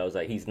people that was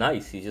like, he's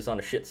nice, he's just on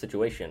a shit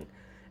situation.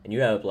 And you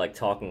have like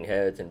talking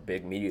heads and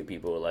big media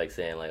people like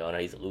saying like, oh no,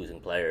 he's a losing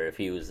player. If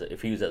he was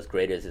as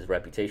great as his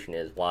reputation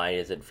is, why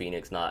isn't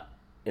Phoenix not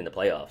in the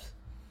playoffs?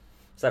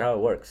 It's not how it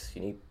works.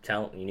 You need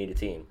talent, you need a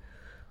team.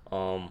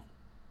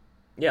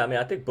 Yeah, I mean,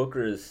 I think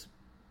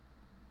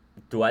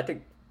I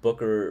think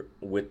Booker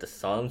with the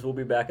Suns will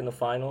be back in the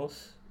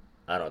finals?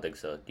 I don't think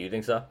so. Do you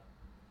think so?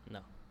 No.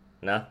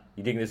 Nah?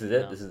 You think this is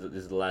it? No. This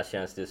is the last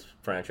chance this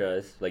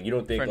franchise? Like, you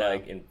don't think,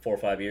 like, in 4 or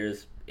 5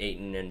 years,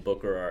 Ayton and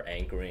Booker are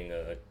anchoring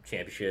a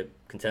championship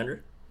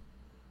contender?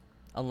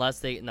 Unless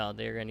they're going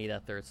to need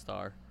that third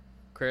star.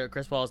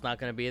 Chris Paul's not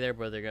going to be there,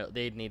 but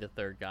they'd need a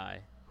third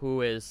guy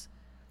who is,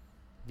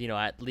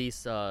 at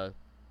least a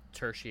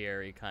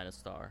tertiary kind of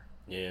star.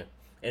 Yeah.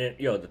 And,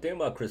 the thing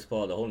about Chris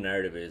Paul, the whole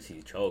narrative is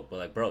he's choked. But,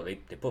 like, bro, they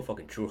put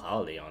fucking True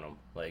Holiday on him.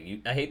 Like,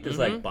 I hate this,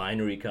 like,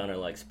 binary kind of,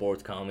 like,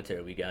 sports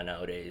commentary we got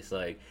nowadays.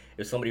 Like,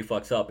 if somebody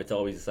fucks up, it's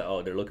always just like,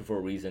 oh, they're looking for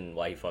a reason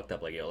why he fucked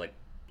up. Like, like,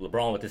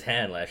 LeBron with his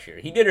hand last year.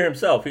 He did it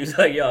himself. He was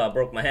like, I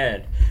broke my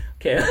hand.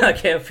 I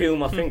can't feel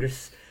my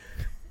fingers.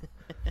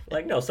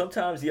 Like, no,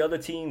 sometimes the other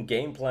team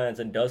game plans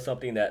and does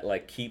something that,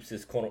 like, keeps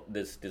this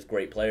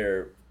great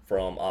player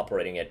from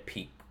operating at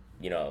peak,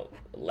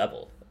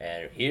 level.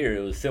 And here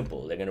it was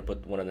simple. They're gonna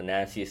put one of the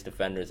nastiest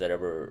defenders that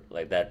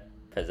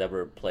has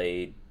ever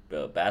played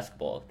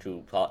basketball.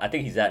 I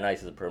think he's that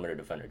nice as a perimeter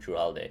defender. True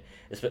Holiday.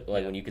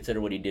 When you consider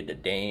what he did to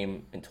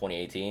Dame in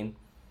 2018,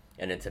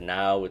 and then to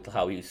now with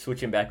how he's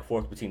switching back and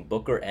forth between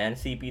Booker and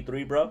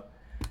CP3, bro.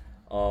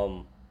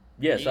 So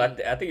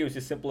I think it was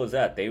just simple as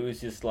that. They was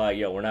just like,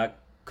 we're not,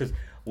 because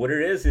what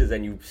it is,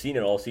 and you've seen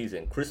it all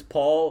season.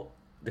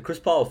 The Chris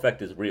Paul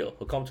effect is real.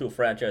 He'll come to a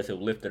franchise,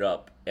 he'll lift it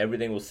up.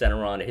 Everything will center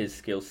around his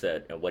skill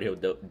set and what he'll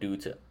do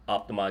to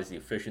optimize the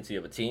efficiency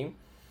of a team.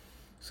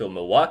 So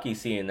Milwaukee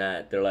seeing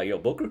that, they're like,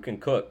 Booker can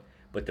cook.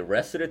 But the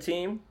rest of the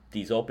team,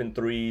 these open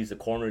threes, the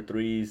corner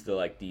threes,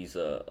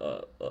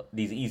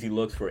 these easy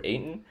looks for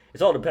Ayton,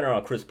 it's all dependent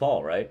on Chris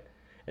Paul, right?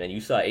 And then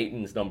you saw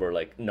Ayton's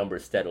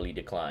numbers steadily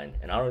decline.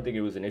 And I don't think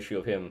it was an issue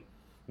of him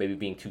maybe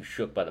being too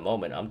shook by the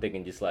moment. I'm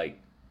thinking just like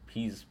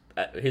his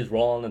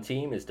role on the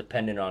team is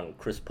dependent on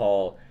Chris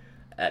Paul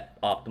at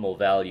optimal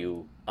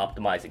value,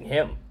 optimizing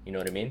him. You know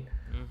what I mean?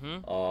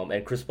 Mm-hmm.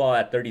 And Chris Paul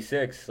at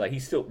 36, like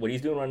what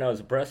he's doing right now is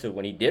impressive.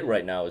 When he did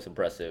right now is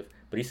impressive,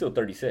 but he's still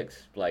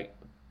 36. Like,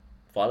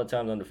 Father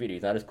Time's undefeated.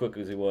 He's not as quick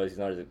as he was. He's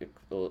not as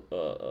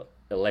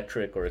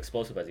electric or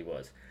explosive as he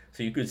was.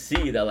 So you could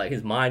see that like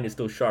his mind is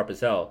still sharp as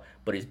hell,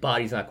 but his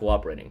body's not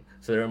cooperating.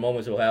 So there are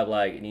moments he'll have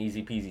like an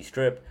easy peasy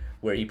strip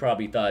where he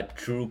probably thought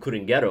Drew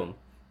couldn't get him.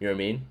 You know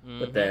what I mean? Mm-hmm.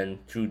 But then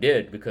Drew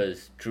did,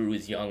 because Drew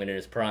is young and in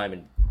his prime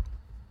and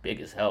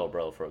big as hell,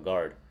 bro, for a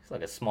guard. He's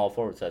like a small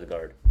forward size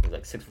guard. He's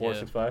like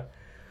 6'4", 6'5".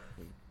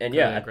 And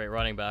great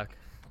running back.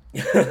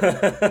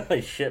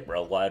 Shit,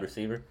 bro, wide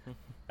receiver.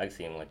 I can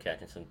see him like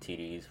catching some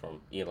TDs from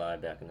Eli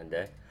back in the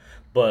day.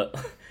 But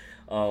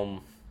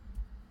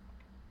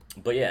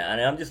yeah,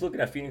 and I'm just looking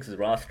at Phoenix's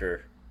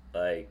roster.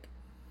 Like,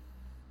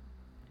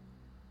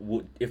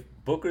 if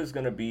Booker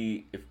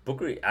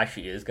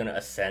actually is gonna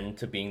ascend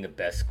to being the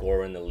best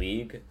scorer in the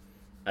league,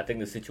 I think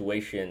the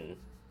situation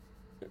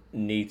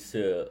needs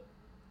to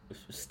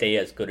stay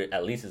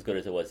at least as good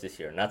as it was this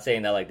year. Not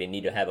saying that like they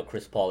need to have a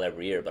Chris Paul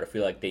every year, but I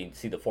feel like they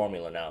see the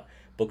formula now.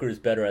 Booker is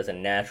better as a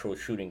natural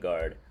shooting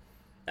guard,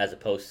 as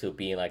opposed to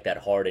being like that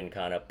Harden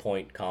kind of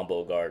point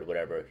combo guard,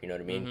 whatever. You know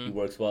what I mean? Mm-hmm. He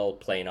works well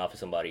playing off of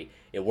somebody.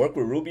 It worked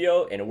with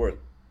Rubio, and it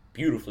worked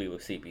beautifully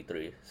with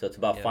CP3. So it's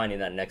about finding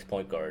that next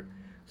point guard.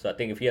 So I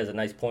think if he has a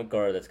nice point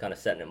guard that's kind of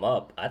setting him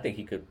up, I think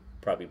he could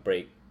probably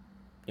break,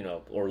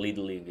 or lead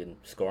the league in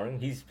scoring.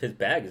 His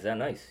bag is that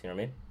nice. You know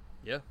what I mean?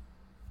 Yeah.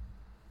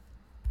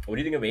 What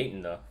do you think of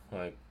Ayton though?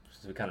 Like,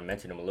 since we kind of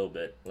mentioned him a little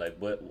bit, like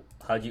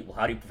how do you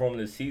perform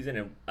this season?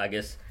 And I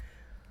guess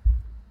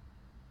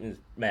it's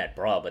mad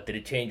broad, but did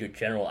it change your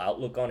general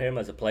outlook on him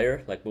as a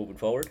player, like moving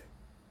forward?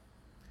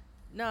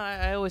 No,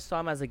 I always saw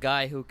him as a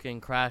guy who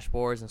can crash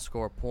boards and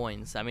score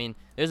points. I mean,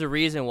 there's a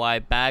reason why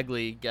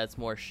Bagley gets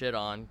more shit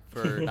on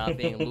for not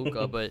being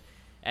Luka,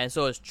 and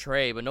so is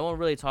Trae. But no one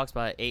really talks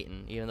about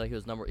Ayton, even though he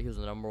was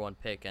the number one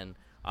pick. And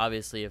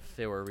obviously, if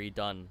they were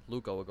redone,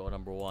 Luka would go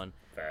number one.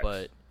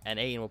 Facts. And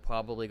Ayton will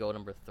probably go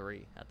number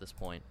 3 at this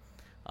point.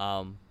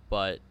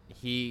 but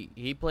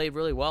he played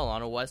really well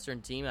on a Western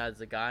team as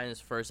a guy in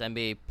his first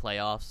NBA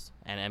playoffs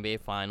and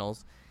NBA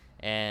Finals.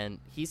 And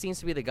he seems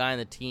to be the guy on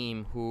the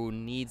team who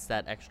needs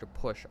that extra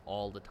push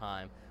all the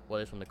time,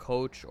 whether it's from the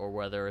coach or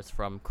whether it's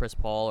from Chris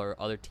Paul or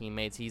other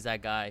teammates. He's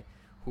that guy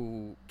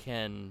who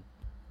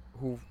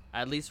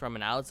at least from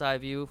an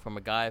outside view, from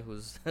a guy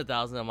who's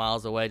 1,000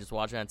 miles away just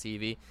watching on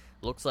TV,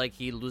 looks like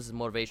he loses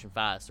motivation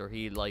fast, or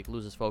he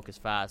loses focus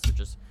fast, or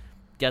just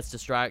gets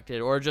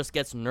distracted, or just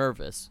gets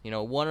nervous.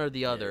 One or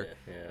the other.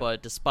 Yeah.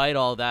 But despite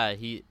all that,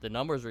 the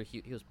numbers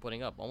he was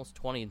putting up almost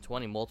 20 and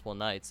 20 multiple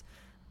nights.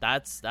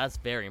 That's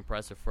very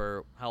impressive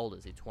for, how old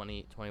is he?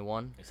 20,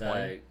 21? He's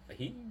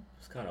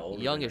kind of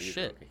older. Young as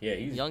shit. Yeah,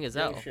 he's young as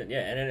hell.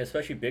 Yeah, and then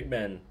especially big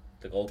men,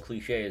 the old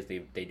cliche is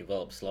they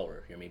develop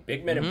slower. I mean,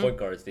 big men and point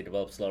guards, they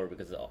develop slower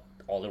because of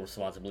all the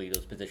responsibility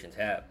those positions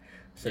have.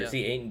 So to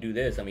see Ayton do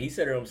this, I mean, he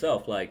said it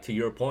himself, to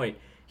your point,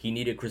 he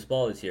needed Chris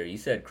Paul this year. He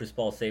said Chris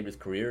Paul saved his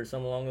career or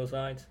something along those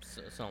lines.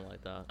 Something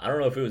like that. I don't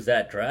know if it was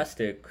that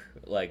drastic,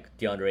 like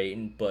DeAndre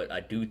Ayton, but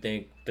I do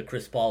think the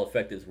Chris Paul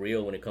effect is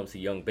real when it comes to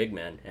young big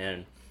men.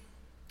 And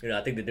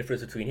I think the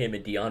difference between him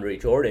and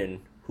DeAndre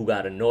Jordan, who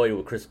got annoyed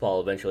with Chris Paul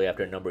eventually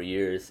after a number of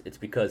years, it's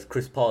because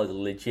Chris Paul is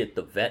legit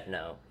the vet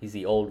now. He's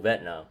the old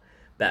vet now.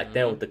 Back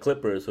then with the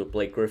Clippers, with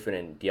Blake Griffin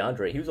and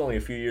DeAndre, he was only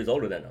a few years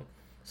older than them.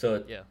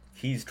 So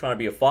he's trying to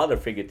be a father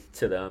figure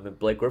to them, and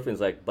Blake Griffin's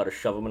about to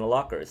shove him in a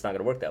locker. It's not going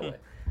to work that way.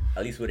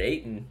 At least with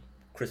Ayton,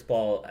 Chris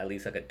Paul, at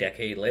least a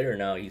decade later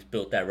now, he's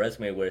built that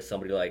resume where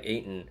somebody like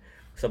Ayton,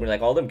 somebody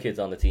like all them kids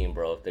on the team,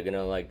 bro, they're going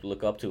to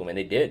look up to him, and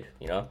they did,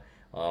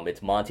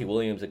 It's Monty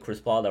Williams and Chris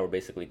Paul that were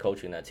basically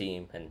coaching that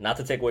team. And not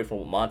to take away from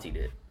what Monty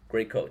did.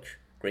 Great coach.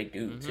 Great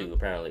dude, too,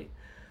 apparently.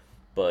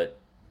 But,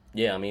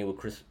 yeah, I mean,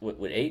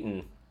 with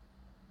Ayton,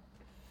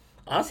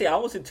 honestly, I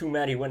wasn't too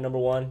mad he went number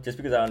one just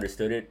because I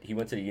understood it. He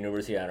went to the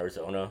University of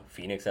Arizona.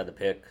 Phoenix had the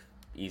pick.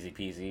 Easy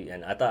peasy.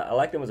 And I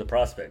liked him as a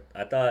prospect.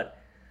 I thought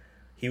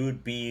he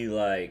would be,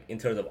 in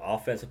terms of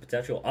offensive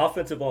potential,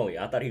 offensive only,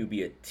 I thought he would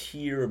be a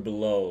tier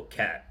below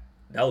Cat.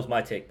 That was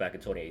my take back in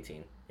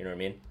 2018. You know what I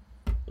mean?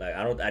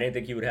 I didn't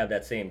think he would have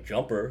that same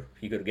jumper.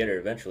 He could get it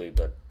eventually,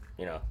 but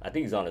I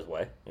think he's on his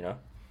way.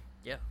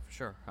 Yeah, for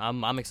sure.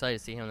 I'm excited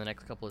to see him in the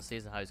next couple of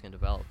seasons, how he's going to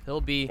develop.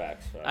 He'll be.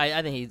 Facts.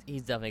 I think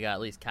he's definitely got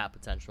at least cap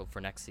potential for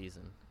next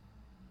season.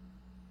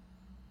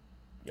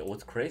 Yeah,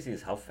 what's crazy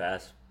is how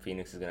fast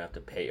Phoenix is going to have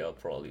to pay up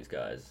for all these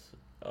guys.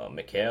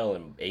 Mikal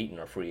and Ayton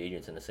are free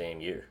agents in the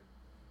same year.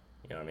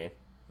 You know what I mean?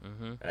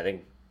 Mm-hmm. And I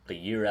think the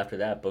year after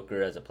that,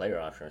 Booker has a player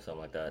option or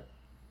something like that.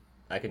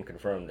 I can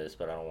confirm this,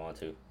 but I don't want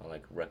to. I'm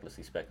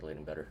recklessly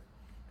speculating better.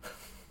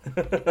 I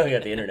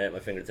got the internet at my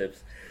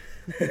fingertips.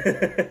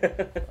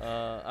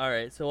 All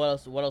right. So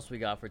what else we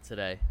got for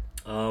today?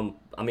 I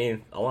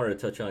mean, I wanted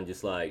to touch on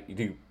just you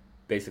think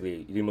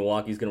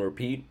Milwaukee's gonna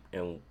repeat,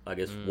 and I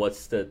guess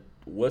what's the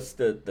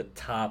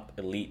top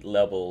elite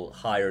level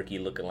hierarchy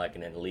looking like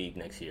in the league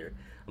next year?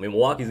 I mean,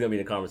 Milwaukee's gonna be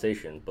in the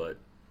conversation, but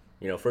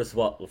first of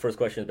all, the first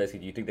question is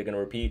basically, do you think they're gonna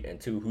repeat?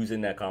 And two, who's in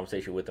that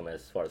conversation with them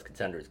as far as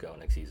contenders go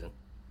next season?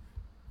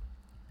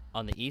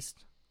 On the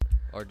East,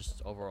 or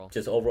just overall?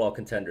 Just overall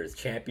contenders,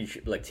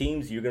 championship,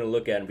 teams you're gonna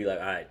look at and be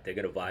like, all right, they're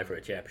gonna vie for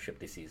a championship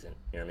this season.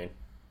 You know what I mean?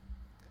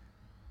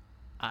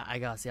 I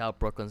gotta see how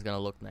Brooklyn's gonna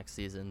look next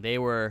season. They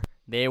were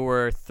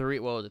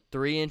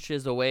 3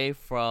 inches away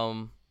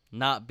from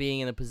not being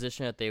in the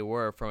position that they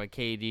were from a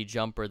KD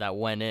jumper that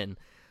went in.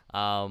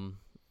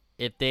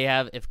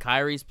 If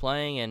Kyrie's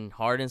playing and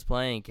Harden's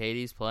playing and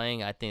KD's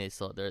playing, I think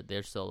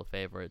they're still the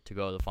favorite to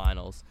go to the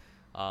finals.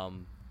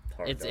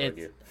 It's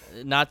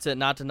not to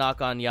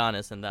knock on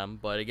Giannis and them,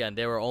 but again,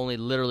 they were only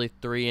literally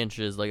 3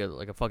 inches, like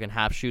a fucking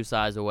half shoe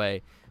size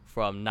away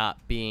from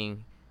not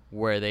being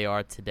where they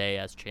are today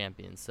as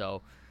champions.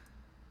 So,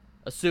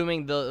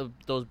 assuming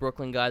those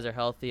Brooklyn guys are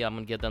healthy, I'm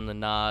gonna give them the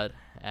nod,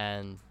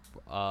 and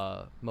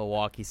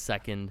Milwaukee's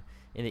second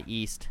in the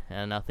East,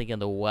 and I think in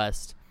the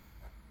West,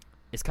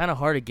 it's kind of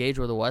hard to gauge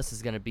where the West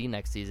is gonna be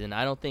next season.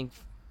 I don't think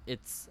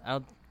it's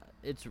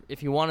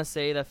if you want to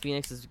say that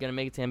Phoenix is going to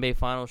make it to NBA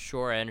Finals,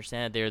 sure, I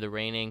understand that they're the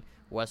reigning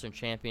Western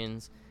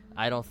champions.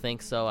 I don't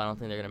think so. I don't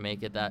think they're going to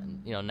make it that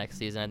next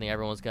season. I think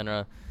everyone's going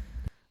to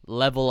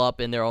level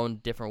up in their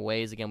own different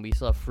ways. Again, we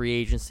still have free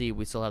agency.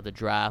 We still have the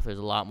draft. There's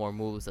a lot more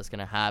moves that's going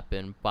to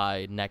happen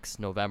by next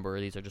November.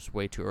 These are just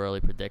way too early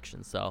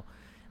predictions. So,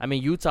 I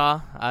mean, Utah,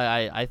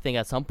 I think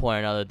at some point or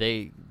another,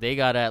 they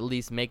got to at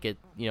least make it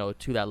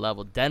to that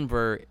level.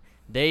 Denver,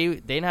 they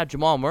didn't have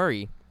Jamal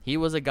Murray. He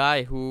was a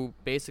guy who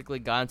basically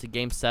got into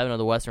Game 7 of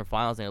the Western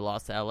Finals and they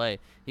lost to L.A.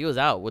 He was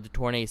out with the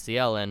torn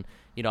ACL. And,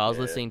 I was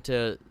listening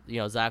to,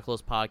 Zach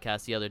Lowe's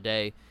podcast the other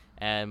day,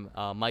 and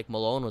Mike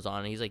Malone was on,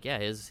 and he's like, yeah,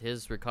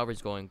 his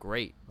recovery's going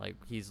great.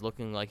 He's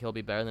looking like he'll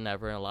be better than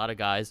ever. And a lot of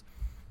guys,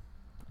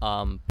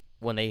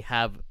 when they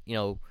have,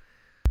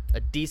 a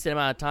decent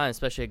amount of time,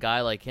 especially a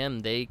guy like him,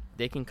 they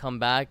can come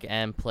back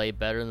and play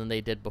better than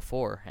they did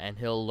before. And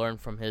he'll learn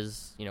from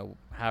his,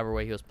 however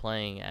way he was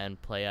playing and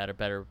play at a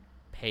better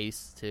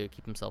pace to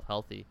keep himself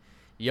healthy.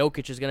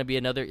 Jokic is going to be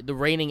the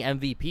reigning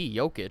MVP.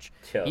 Jokic,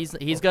 Yeah.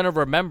 he's going to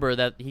remember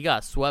that he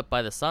got swept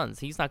by the Suns.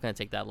 He's not going to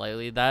take that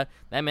lightly. That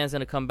man's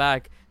going to come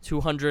back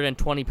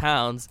 220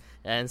 pounds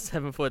and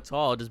 7 foot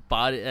tall, just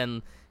body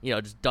and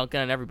just dunking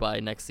on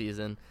everybody next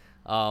season.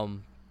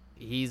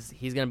 He's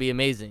going to be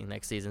amazing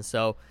next season.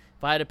 So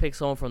if I had to pick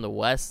someone from the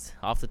West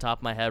off the top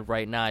of my head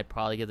right now, I'd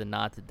probably give the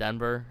nod to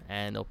Denver,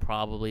 and it'll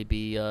probably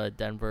be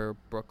Denver,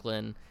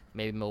 Brooklyn,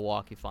 maybe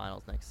Milwaukee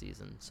finals next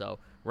season. So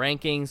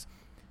rankings.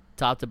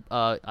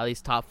 At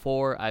least top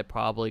 4, I'd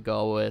probably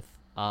go with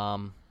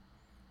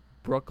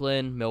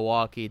Brooklyn,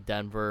 Milwaukee,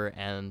 Denver,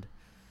 and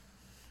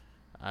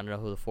I don't know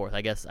who the fourth.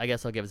 I guess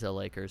I'll give it to the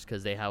Lakers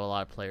because they have a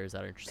lot of players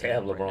that are interesting. They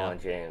have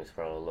LeBron James,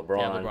 bro.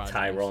 LeBron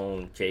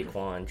Tyrone,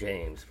 Jaquan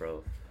James,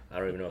 bro. I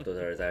don't even know if those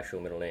are his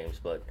actual middle names,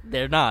 but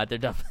they're not. They're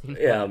definitely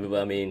not. Yeah,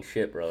 I mean,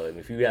 shit, bro.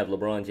 If you have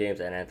LeBron James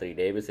and Anthony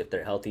Davis, if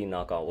they're healthy,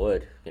 knock on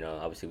wood.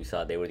 Obviously we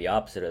saw they were the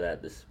opposite of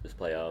that this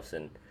playoffs,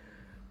 and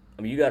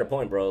I mean, you got a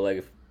point, bro. Like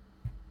if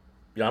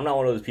I'm not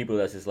one of those people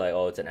that's just like,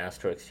 oh, it's an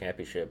asterisk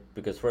championship.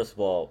 Because, first of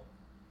all,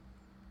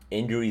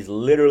 injuries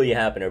literally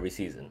happen every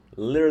season.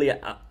 Literally,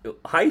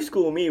 high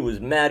school me was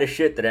mad as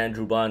shit that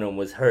Andrew Bynum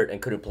was hurt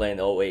and couldn't play in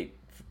the 2008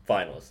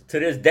 finals. To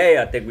this day,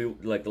 I think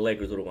the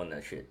Lakers would have won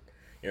that shit.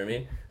 You know what I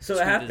mean? So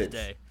it happens. This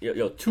day.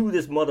 Yo, to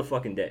this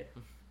motherfucking day.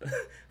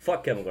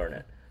 Fuck Kevin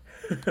Garnett.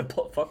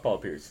 Fuck Paul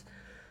Pierce.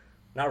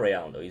 Not Ray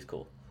Allen, though. He's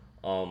cool.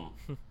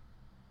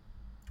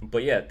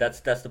 But yeah,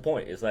 that's the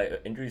point. It's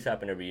like injuries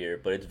happen every year,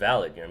 but it's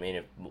valid. You know what I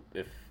mean?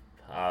 If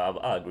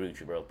I agree with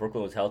you, bro. If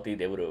Brooklyn was healthy,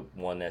 they would have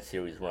won that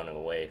series running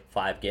away.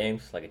 5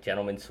 games, like a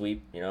gentleman's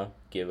sweep.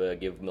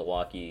 Give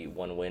Milwaukee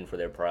 1 win for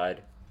their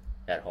pride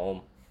at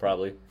home,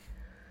 probably.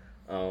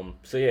 So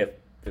yeah,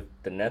 if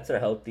the Nets are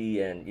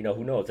healthy, and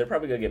who knows, they're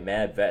probably gonna get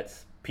mad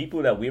vets.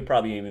 People that we're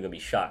probably even gonna be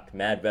shocked.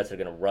 Mad vets are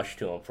gonna rush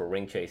to him for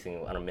ring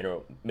chasing on a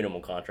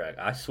minimum contract.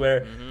 I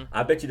swear,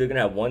 I bet you they're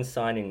gonna have one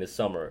signing this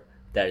summer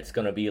that it's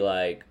gonna be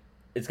like,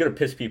 it's gonna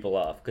piss people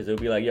off because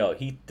it'll be like, yo,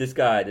 this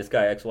guy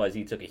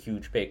XYZ took a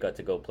huge pay cut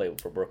to go play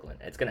for Brooklyn.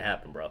 It's gonna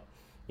happen, bro.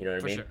 You know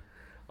what I mean?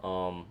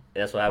 Sure.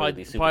 That's what happened with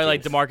these super probably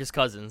teams. like DeMarcus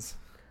Cousins.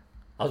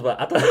 I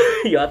thought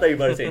you were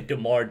about to say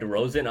DeMar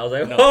DeRozan. I was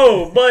like,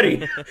 oh,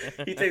 buddy,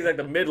 he takes like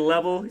the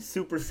mid-level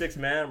super 6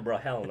 man, bro.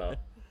 Hell no.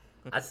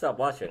 I'd stop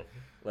watching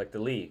like the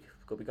league.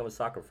 Go become a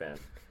soccer fan.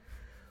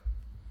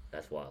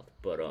 That's wild,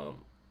 but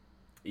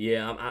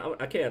yeah,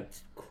 I can't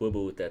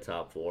quibble with that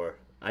top 4.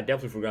 I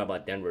definitely forgot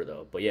about Denver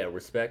though. But yeah,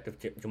 respect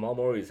if Jamal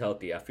Murray is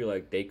healthy. I feel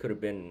like it could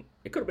have been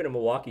a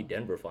Milwaukee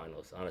Denver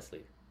finals.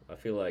 Honestly, I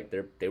feel like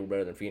they were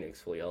better than Phoenix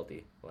fully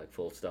healthy, like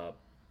full stop.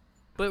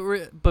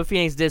 But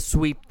Phoenix did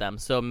sweep them,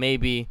 so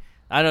maybe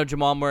I know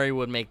Jamal Murray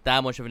would make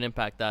that much of an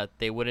impact that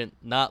they wouldn't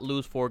not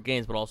lose 4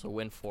 games but also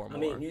win 4 more. I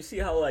mean, you see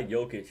how like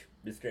Jokic,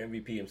 Mr.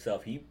 MVP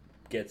himself, he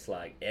gets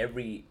like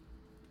every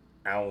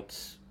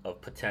ounce of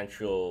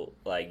potential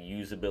like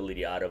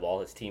usability out of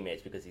all his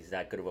teammates because he's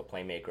that good of a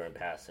playmaker and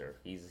passer.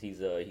 He's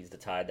the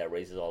tide that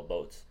raises all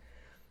boats.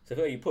 So I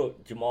feel like you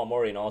put Jamal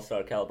Murray, an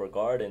all-star caliber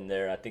guard, in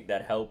there, I think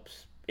that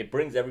helps. It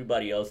brings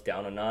everybody else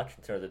down a notch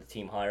in terms of the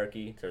team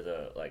hierarchy, in terms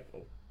of like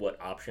what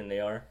option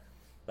they are.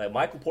 Like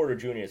Michael Porter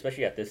Jr.,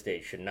 especially at this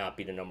stage, should not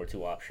be the number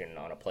 2 option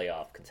on a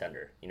playoff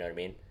contender. You know what I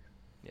mean?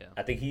 Yeah.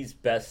 I think he's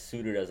best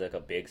suited as like a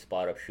big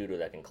spot up shooter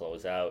that can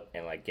close out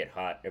and like get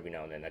hot every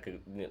now and then. That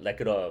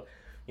could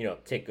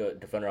take a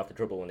defender off the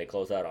dribble when they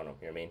close out on him.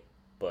 You know what I mean?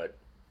 But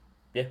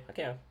yeah, I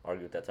can't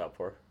argue with that top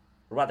 4.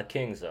 What about the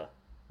Kings though?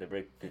 They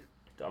break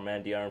our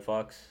man De'Aaron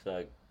Fox.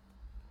 Like,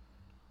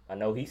 I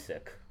know he's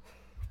sick.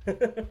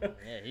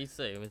 Yeah, he's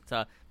sick.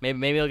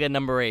 Maybe he'll get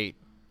number 8.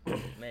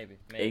 Maybe.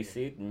 8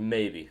 seed?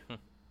 Maybe.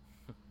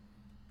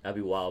 That'd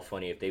be wild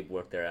funny if they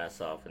work their ass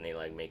off and they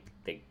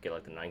get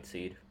like the 9th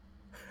seed.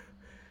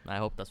 I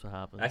hope that's what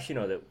happens. Actually,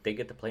 no, they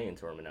get the play-in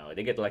tournament now.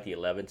 They get like the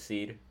 11th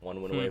seed,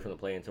 1 win away from the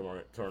play-in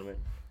tournament.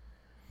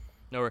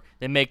 No,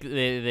 they make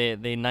the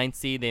 9th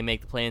seed. They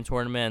make the play-in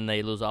tournament and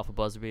they lose off a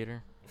buzzer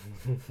beater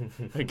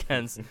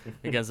against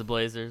the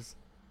Blazers.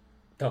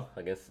 No,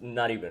 I guess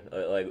not even.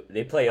 Like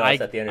they play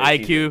us at the end of the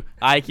season.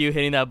 IQ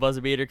hitting that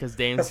buzzer beater because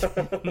Dame's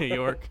New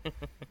York.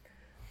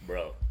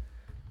 Bro,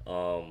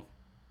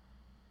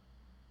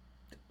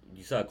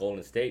 you saw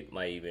Golden State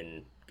might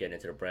even get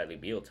into the Bradley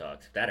Beal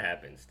talks. If that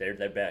happens, they're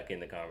back in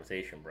the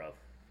conversation, bro.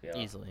 Yeah,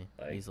 easily.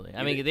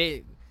 I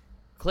mean,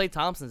 Klay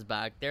Thompson's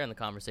back. They're in the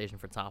conversation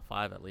for top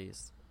 5 at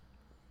least.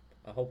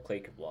 I hope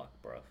Klay can block,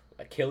 bro.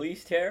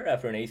 Achilles tear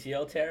after an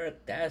ACL tear,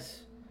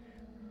 that's...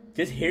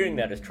 Just hearing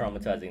that is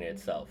traumatizing in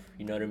itself.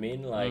 You know what I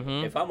mean? Like,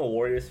 if I'm a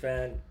Warriors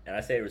fan, and I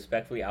say it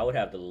respectfully, I would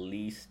have the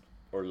least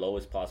or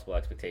lowest possible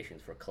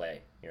expectations for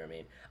Klay. You know what I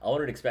mean? I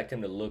wouldn't expect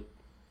him to look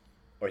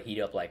or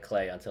heat up like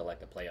Klay until, like,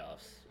 the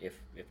playoffs, if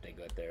they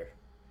get there.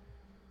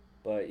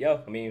 But, yeah,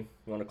 I mean,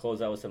 you want to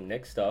close out with some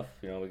Knicks stuff.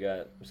 You know, we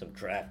got some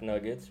draft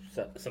nuggets,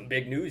 some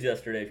big news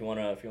yesterday if you want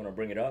to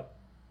bring it up.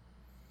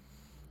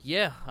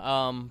 Yeah,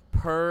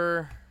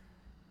 per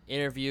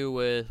interview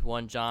with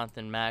one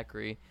Jonathan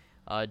Macri,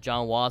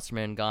 John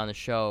Wasserman got on the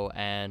show,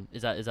 and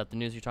is that the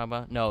news you're talking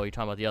about? No, you're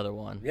talking about the other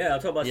one. Yeah, I'm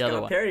talking about The other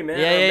Scott one. Perry, man.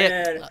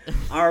 Yeah.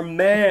 Our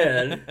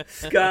man,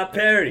 Scott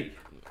Perry.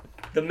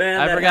 The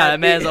man I that forgot. had That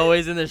man's me-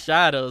 always in the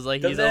shadows.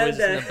 Like, The he's man always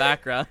just in that- the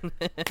background.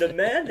 The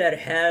man that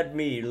had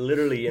me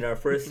literally in our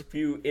first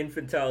few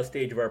infantile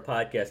stage of our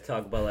podcast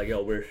talk about like,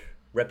 yo, we're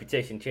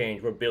reputation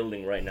change, we're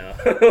building right now.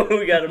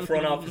 We got a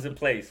front office in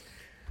place.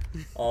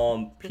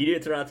 He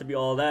didn't turn out to be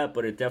all that,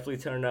 but it definitely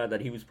turned out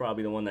that he was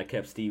probably the one that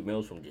kept Steve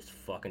Mills from just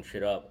fucking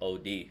shit up.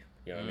 OD, you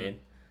know what I mean?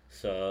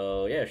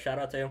 So yeah, shout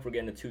out to him for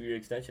getting a 2-year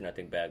extension. I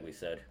think Bagley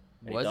said.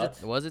 Any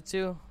thoughts? Was it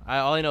two?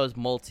 All I know is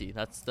multi.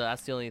 That's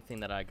the only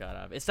thing that I got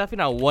out of it. It's definitely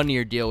not a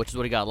 1-year deal, which is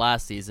what he got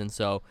last season.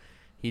 So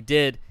he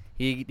did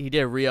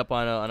re-up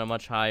on a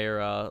much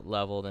higher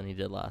level than he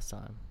did last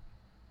time.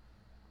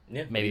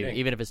 Yeah, Maybe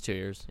even if it's 2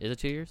 years. Is it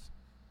 2 years?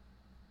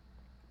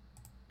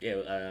 Yeah,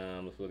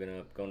 I was looking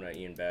up, going to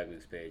Ian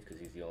Bagley's page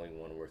because he's the only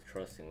one worth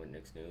trusting with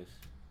Knicks news.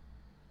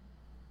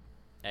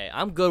 Hey,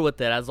 I'm good with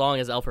that as long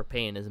as Elfrid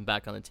Payton isn't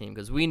back on the team,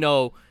 because we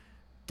know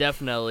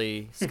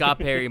definitely Scott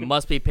Perry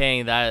must be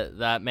paying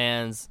that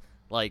man's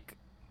like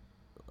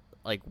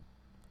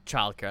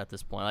childcare at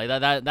this point.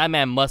 Like that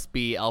man must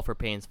be Elfrid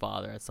Payton's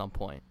father at some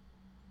point.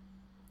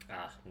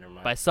 Never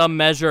mind. By some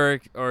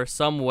measure or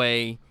some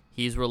way,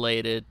 he's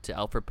related to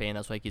Elfrid Payton.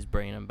 That's why he's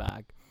bringing him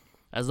back.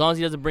 As long as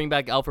he doesn't bring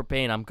back Elfrid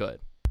Payton, I'm good.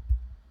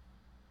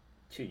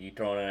 Shoot, you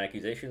throwing out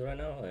accusations right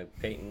now? Like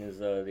Peyton is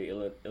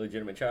the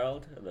illegitimate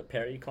child of the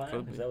Perry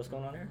clan? Is that what's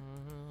going on here?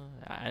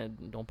 I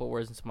don't put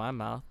words into my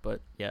mouth,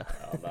 but yeah.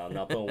 I'm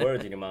not putting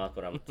words in your mouth,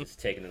 but I'm just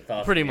taking the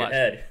thoughts Pretty in your much.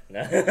 head.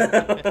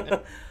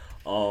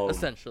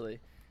 Essentially.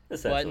 But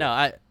Essentially.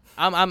 no,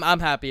 I'm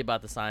happy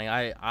about the signing.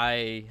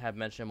 I have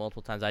mentioned it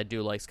multiple times. I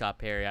do like Scott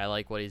Perry. I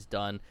like what he's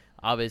done.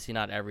 Obviously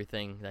not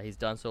everything that he's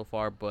done so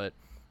far, but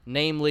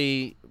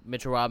namely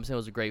Mitchell Robinson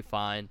was a great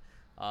find.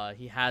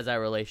 He has that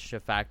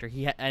relationship factor.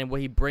 And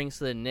what he brings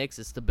to the Knicks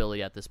is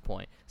stability at this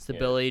point.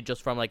 Stability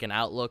just from like an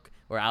outlook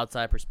or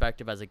outside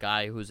perspective as a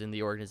guy who's in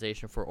the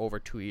organization for over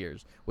 2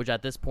 years, which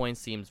at this point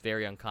seems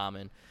very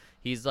uncommon.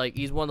 He's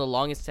one of the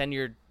longest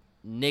tenured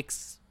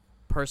Knicks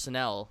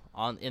personnel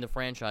in the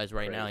franchise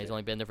right now. He's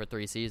only been there for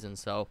 3 seasons.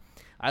 So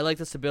I like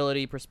the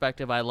stability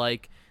perspective. I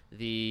like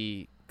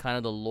the kind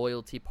of the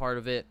loyalty part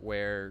of it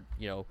where,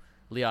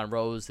 Leon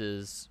Rose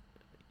is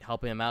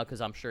helping him out,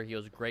 because I'm sure he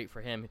was great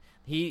for him.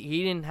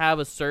 He didn't have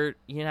a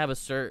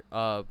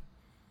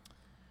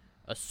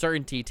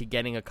certainty to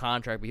getting a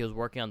contract, but he was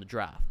working on the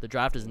draft. The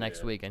draft is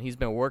next week, and he's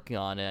been working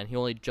on it, and he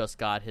only just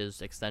got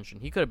his extension.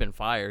 He could have been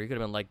fired. He could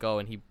have been let go,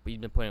 and he'd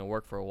been putting in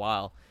work for a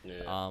while.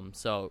 Yeah.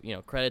 So,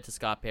 credit to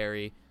Scott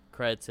Perry,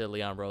 credit to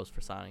Leon Rose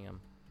for signing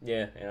him.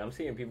 Yeah, and I'm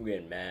seeing people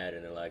getting mad,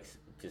 and they're like,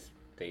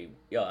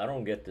 I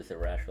don't get this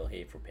irrational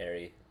hate for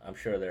Perry. I'm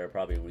sure there are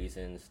probably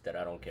reasons that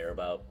I don't care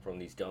about from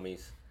these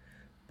dummies.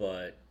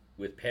 But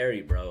with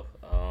Perry, bro,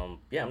 I'm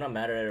not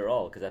mad at it at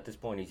all, because at this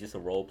point he's just a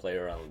role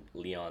player on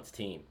Leon's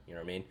team, you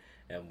know what I mean?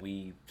 And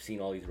we've seen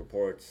all these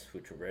reports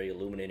which are very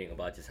illuminating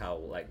about just how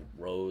like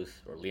Rose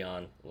or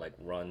Leon like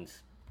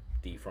runs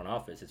the front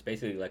office. It's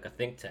basically like a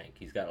think tank.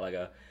 He's got like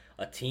a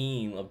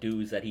team of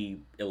dudes that he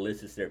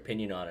elicits their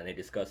opinion on, and they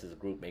discuss as a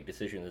group, make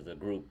decisions as a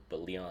group,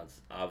 but Leon's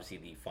obviously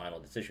the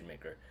final decision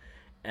maker.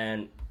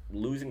 And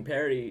losing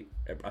Perry,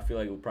 I feel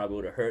like it probably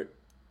would have hurt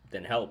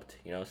than helped,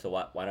 so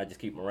why not just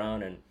keep him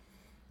around? And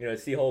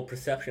it's the whole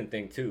perception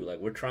thing too. Like,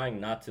 we're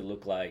trying not to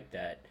look like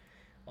that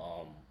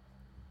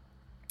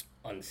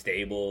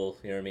unstable,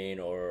 you know what I mean,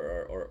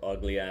 or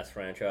ugly ass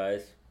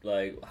franchise.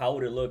 Like, how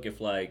would it look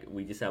if like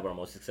we just have our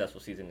most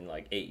successful season in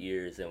like 8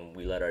 years and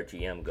we let our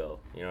GM go,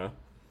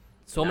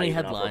 So Not many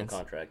even off of a headlines.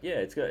 contract. Yeah,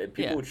 it's good.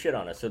 People would shit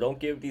on us, so don't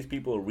give these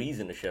people a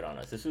reason to shit on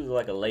us. This was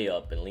like a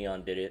layup, and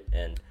Leon did it.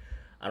 And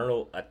I don't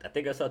know. I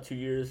think I saw 2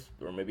 years,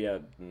 or maybe I,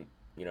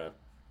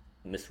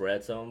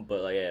 misread some.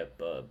 But like,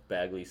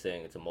 Bagley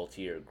saying it's a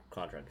multi-year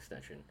contract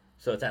extension,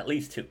 so it's at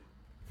least 2.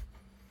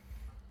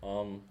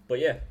 But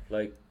yeah,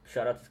 like,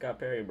 shout out to Scott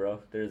Perry,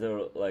 bro. There's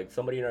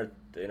somebody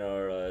in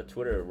our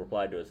Twitter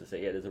replied to us to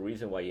say, yeah, there's a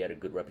reason why he had a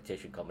good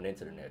reputation coming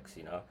into the Knicks.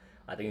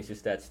 I think it's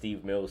just that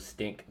Steve Mills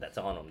stink that's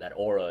on him. That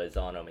aura is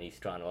on him, and he's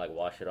trying to like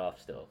wash it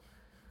off still.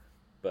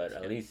 But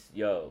at least,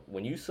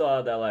 when you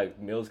saw that like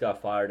Mills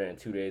got fired and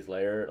 2 days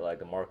later, like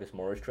the Marcus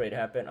Morris trade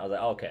happened, I was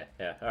like, okay,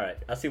 yeah, all right,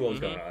 I see what was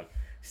going on.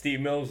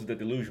 Steve Mills was the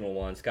delusional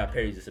one. Scott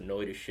Perry's just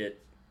annoyed as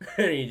shit,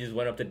 and he just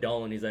went up to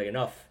Dolan. He's like,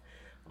 enough.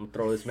 I'm gonna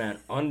throw this man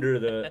under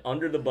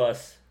the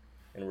bus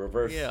and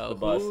reverse the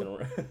bus.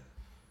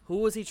 Who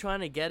was he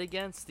trying to get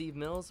against? Steve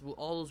Mills?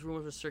 All those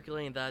rumors were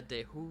circulating that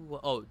day.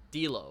 D'Lo.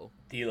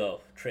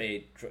 D'Lo.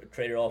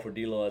 Traded all for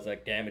D'Lo as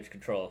like damage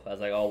control. I was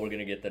like, we're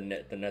gonna get the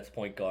Nets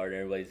point guard.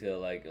 And everybody's gonna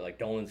like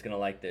Dolan's gonna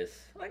like this.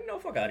 Like, no,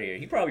 fuck out of here.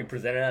 He probably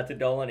presented that to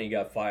Dolan and he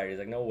got fired. He's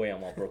like, no way,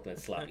 I'm on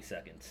Brooklyn's sloppy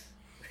seconds.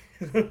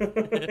 You know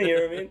what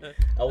I mean?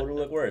 I would have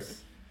looked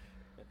worse.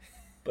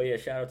 But yeah,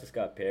 shout out to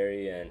Scott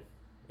Perry, and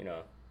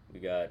we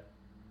got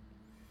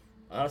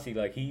honestly,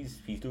 like he's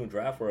doing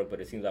draft work,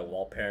 but it seems like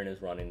Walt Perrin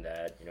is running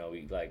that.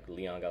 We like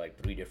Leon got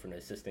like 3 different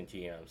assistant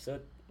GMs. So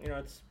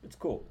it's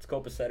cool. It's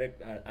copacetic.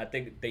 I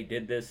think they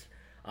did this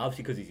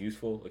obviously because he's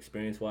useful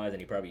experience wise, and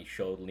he probably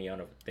showed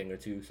Leon a thing or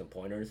two, some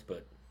pointers.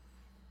 But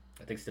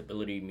I think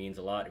stability means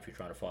a lot if you're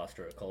trying to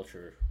foster a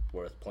culture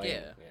worth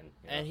playing. Yeah, and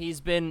and he's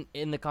been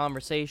in the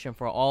conversation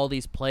for all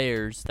these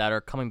players that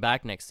are coming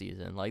back next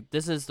season. Like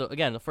this is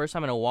the first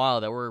time in a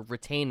while that we're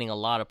retaining a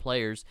lot of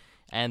players.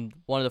 And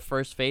one of the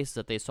first faces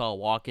that they saw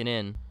walking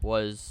in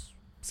was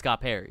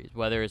Scott Perry.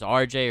 Whether it's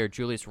RJ or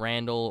Julius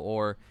Randle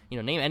or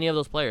name any of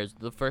those players,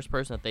 the first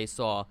person that they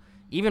saw,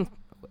 even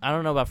I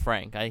don't know about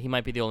Frank. He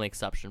might be the only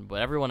exception,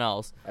 but everyone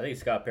else. I think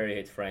Scott Perry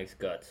hates Frank's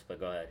guts, but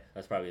go ahead.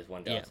 That's probably his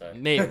one downside.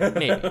 Yeah,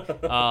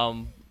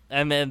 maybe.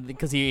 And then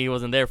because he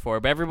wasn't there for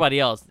it, but everybody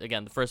else,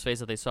 again, the first face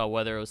that they saw,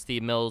 whether it was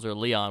Steve Mills or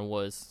Leon,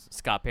 was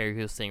Scott Perry,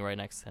 who was sitting right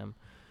next to him.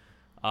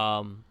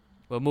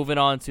 But moving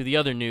on to the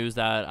other news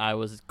that I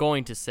was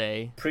going to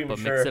say, but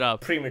mix it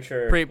up.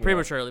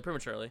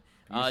 Prematurely.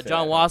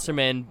 John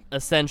Wasserman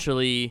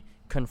essentially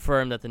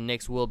confirmed that the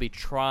Knicks will be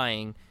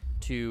trying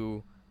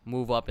to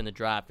move up in the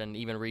draft, and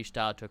even reached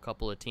out to a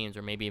couple of teams,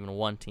 or maybe even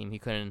one team. He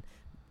couldn't,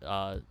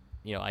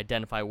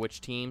 identify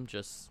which team. He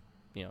just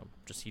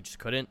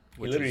couldn't.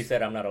 He literally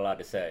said, "I'm not allowed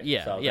to say."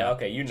 Yeah, so yeah. Like,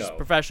 okay, Just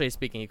professionally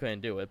speaking, he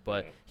couldn't do it,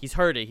 but he's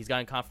heard it. He's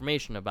gotten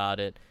confirmation about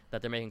it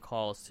that they're making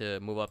calls to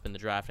move up in the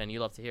draft, and you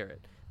love to hear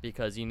it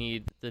because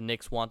the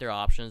Knicks want their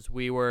options.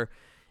 We were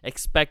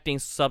expecting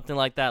something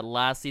like that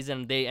last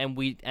season.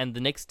 And the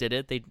Knicks did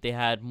it. They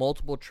had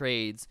multiple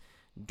trades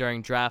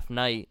during draft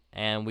night,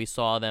 and we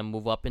saw them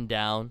move up and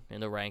down in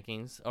the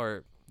rankings,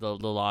 or the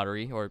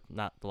lottery, or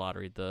not the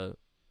lottery, the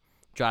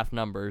draft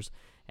numbers.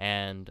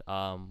 And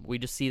we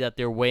just see that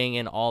they're weighing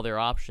in all their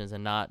options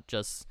and not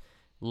just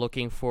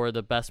looking for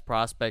the best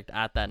prospect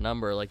at that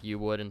number like you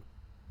would,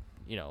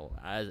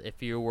 as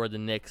if you were the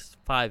Knicks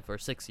 5 or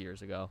 6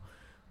 years ago.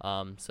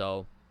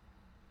 So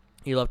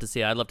you love to see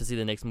it. I'd love to see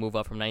the Knicks move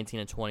up from 19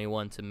 and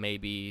 21 to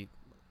maybe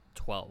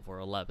 12 or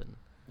 11.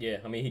 Yeah,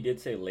 I mean, he did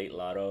say late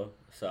lotto,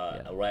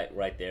 so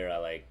right there,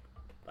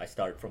 I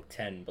started from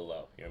 10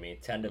 below. You know what I mean?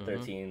 10 to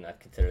 13, I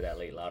consider that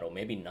late lotto.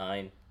 Maybe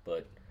 9,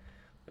 but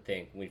I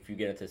think if you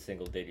get into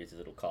single digits,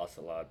 it'll cost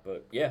a lot.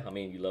 But yeah, I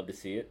mean, you love to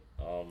see it.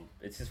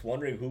 It's just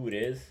wondering who it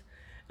is.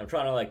 I'm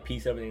trying to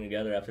piece everything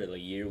together after the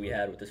year we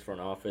had with this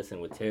front office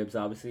and with Tibbs,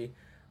 obviously.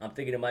 I'm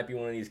thinking it might be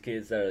one of these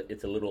kids that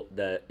is a little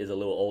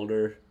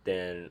older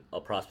than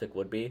a prospect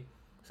would be.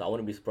 So I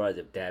wouldn't be surprised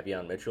if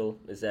Davion Mitchell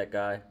is that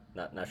guy.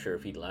 Not sure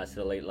if he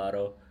lasted a late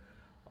lotto.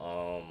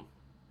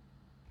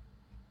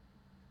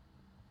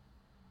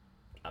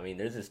 I mean,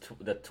 there's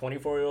the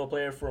 24-year-old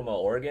player from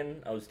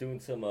Oregon. I was doing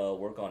some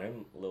work on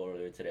him a little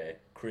earlier today.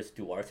 Chris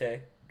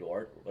Duarte,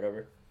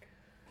 whatever.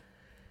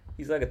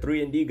 He's like a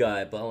 3-and-D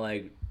guy, but I'm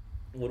like,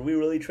 would we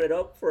really trade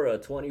up for a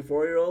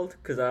 24-year-old?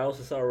 Because I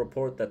also saw a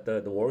report that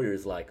the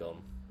Warriors like him.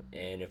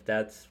 And if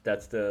that's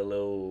the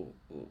little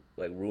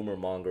rumor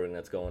mongering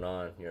that's going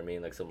on, you know what I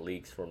mean? Like some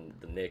leaks from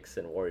the Knicks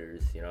and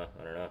Warriors, I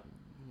don't know.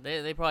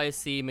 They probably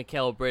see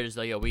Mikal Bridges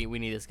like, yo, we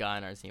need this guy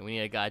on our team. We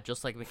need a guy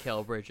just like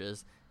Mikal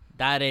Bridges,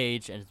 that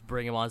age, and just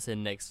bring him on to the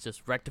Knicks.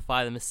 Just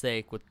rectify the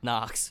mistake with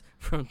Knox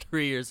from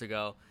 3 years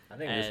ago,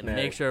 and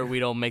make sure we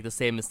don't make the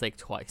same mistake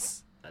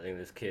twice. I think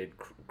this kid,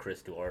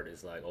 Chris Duarte,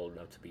 is old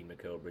enough to be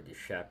Mikal Bridges'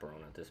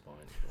 chaperone at this point.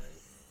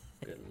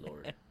 Good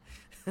Lord.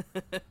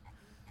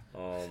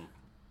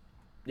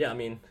 Yeah, I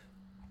mean,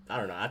 I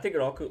don't know. I think it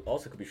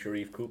also could be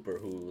Sharif Cooper,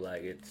 who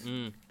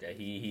that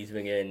he's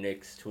been getting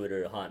Knicks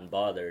Twitter hot and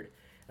bothered.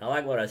 And I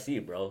like what I see,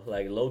 bro.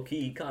 Low key,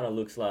 he kind of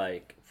looks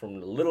like, from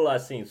the little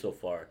I've seen so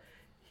far,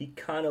 he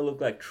kind of looked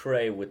like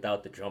Trey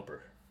without the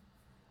jumper.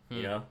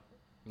 You know?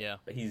 Yeah.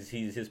 But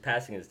his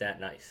passing is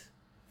that nice.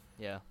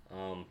 Yeah.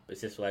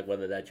 It's just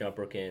whether that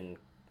jumper can,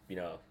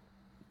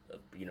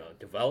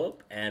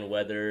 develop, and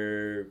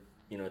whether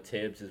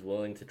Tibbs is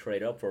willing to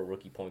trade up for a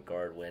rookie point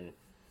guard when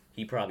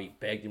he probably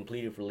begged and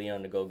pleaded for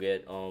Leon to go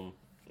get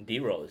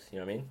D-Rose. You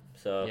know what I mean?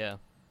 So yeah,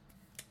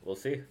 we'll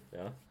see.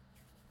 Yeah.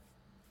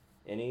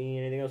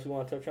 Anything else we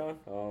want to touch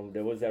on?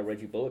 There was that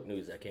Reggie Bullock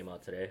news that came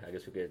out today. I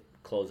guess we could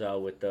close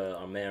out with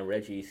our man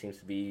Reggie. Seems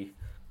to be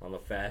on the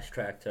fast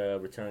track to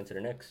returning to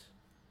the Knicks.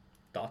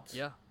 Thoughts?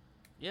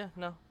 Yeah,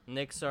 no.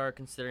 Knicks are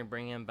considering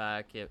bringing him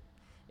back.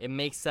 It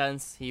makes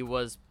sense. He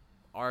was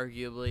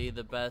arguably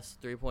the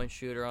best three-point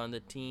shooter on the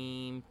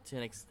team to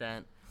an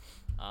extent,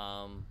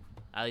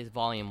 at least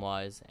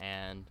volume-wise,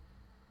 and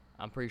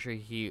I'm pretty sure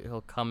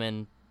he'll come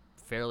in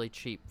fairly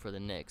cheap for the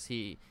Knicks.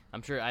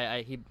 I'm sure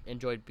he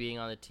enjoyed being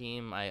on the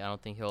team. I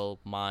don't think he'll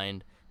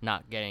mind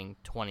not getting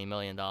 $20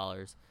 million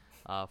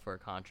for a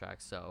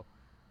contract, so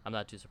I'm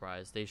not too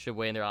surprised. They should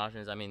weigh in their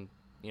options. I mean,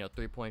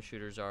 three-point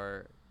shooters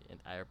are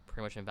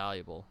pretty much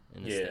invaluable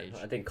in this stage.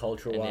 I think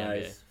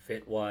culture-wise,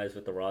 fit-wise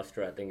with the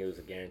roster, I think it was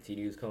a guaranteed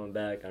he was coming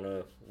back. I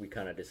know we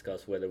kind of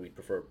discussed whether we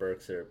prefer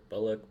Burks or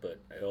Bullock, but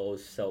it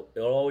always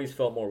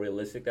felt more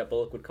realistic that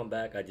Bullock would come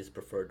back. I just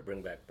preferred to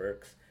bring back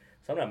Burks.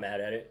 So I'm not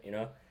mad at it,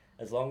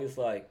 As long as,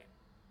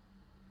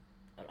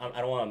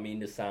 I don't want to mean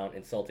to sound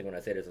insulting when I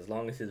say this. As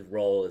long as his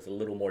role is a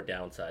little more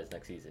downsized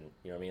next season,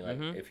 you know what I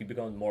mean? Like if he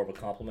becomes more of a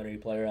complimentary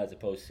player as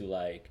opposed to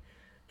like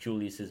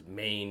Julius's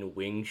main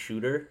wing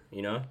shooter,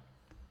 you know,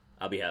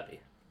 I'll be happy.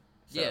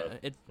 So,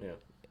 it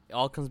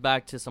all comes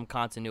back to some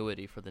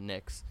continuity for the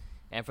Knicks.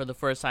 And for the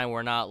first time,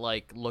 we're not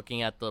like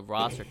looking at the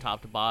roster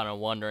top to bottom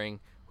and wondering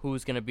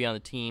who's going to be on the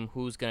team,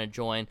 who's going to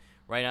join.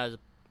 Right now, there's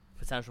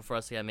potential for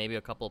us to get maybe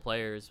a couple of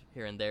players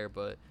here and there,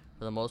 but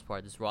for the most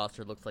part, this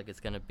roster looks like it's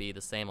going to be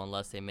the same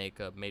unless they make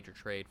a major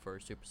trade for a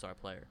superstar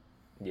player.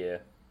 Yeah,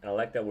 and I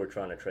like that we're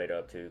trying to trade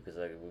up too, because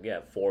like we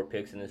got 4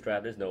 picks in this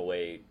draft. There's no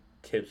way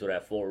Tibbs would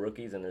have 4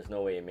 rookies, and there's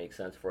no way it makes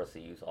sense for us to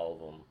use all of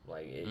them.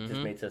 Like it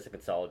just made sense to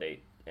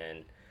consolidate,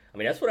 and I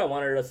mean that's what I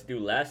wanted us to do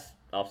last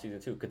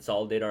offseason too,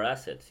 consolidate our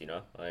assets, you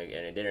know. Like,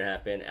 and it didn't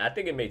happen. I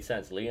think it made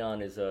sense.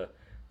 Leon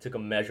took a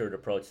measured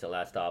approach to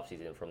last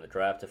offseason, from the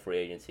draft to free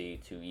agency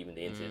to even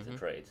the in-season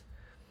trades.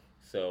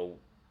 So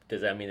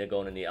does that mean they're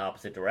going in the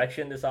opposite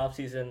direction this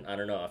offseason? I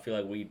don't know. I feel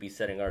like we'd be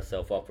setting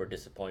ourselves up for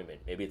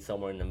disappointment. Maybe it's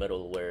somewhere in the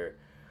middle where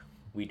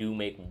we do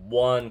make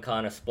one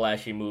kind of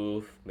splashy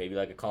move, maybe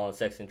like a Colin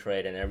Sexton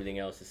trade, and everything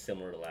else is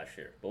similar to last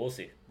year. But we'll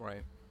see.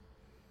 Right.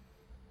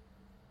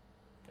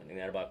 I think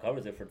that about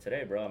covers it for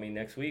today, bro. I mean,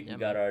 next week we man.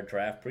 got our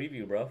draft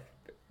preview, bro.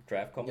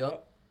 Draft coming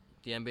up.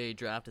 The NBA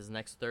draft is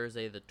next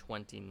Thursday, the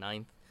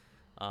 29th.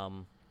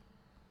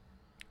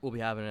 We'll be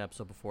having an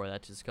episode before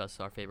that to discuss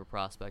our favorite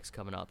prospects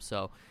coming up.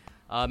 So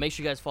make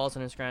sure you guys follow us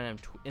on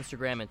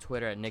Instagram and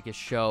Twitter at Nickish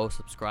Show.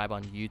 Subscribe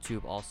on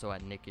YouTube also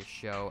at Nickish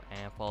Show.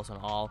 And follow us on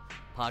all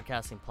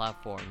podcasting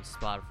platforms,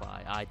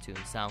 Spotify, iTunes,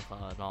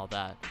 SoundCloud, and all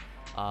that.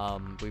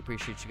 We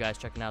appreciate you guys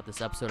checking out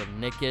this episode of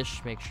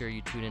Nickish. Make sure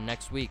you tune in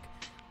next week.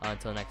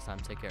 Until next time,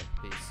 take care.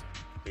 Peace.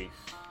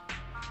 Peace.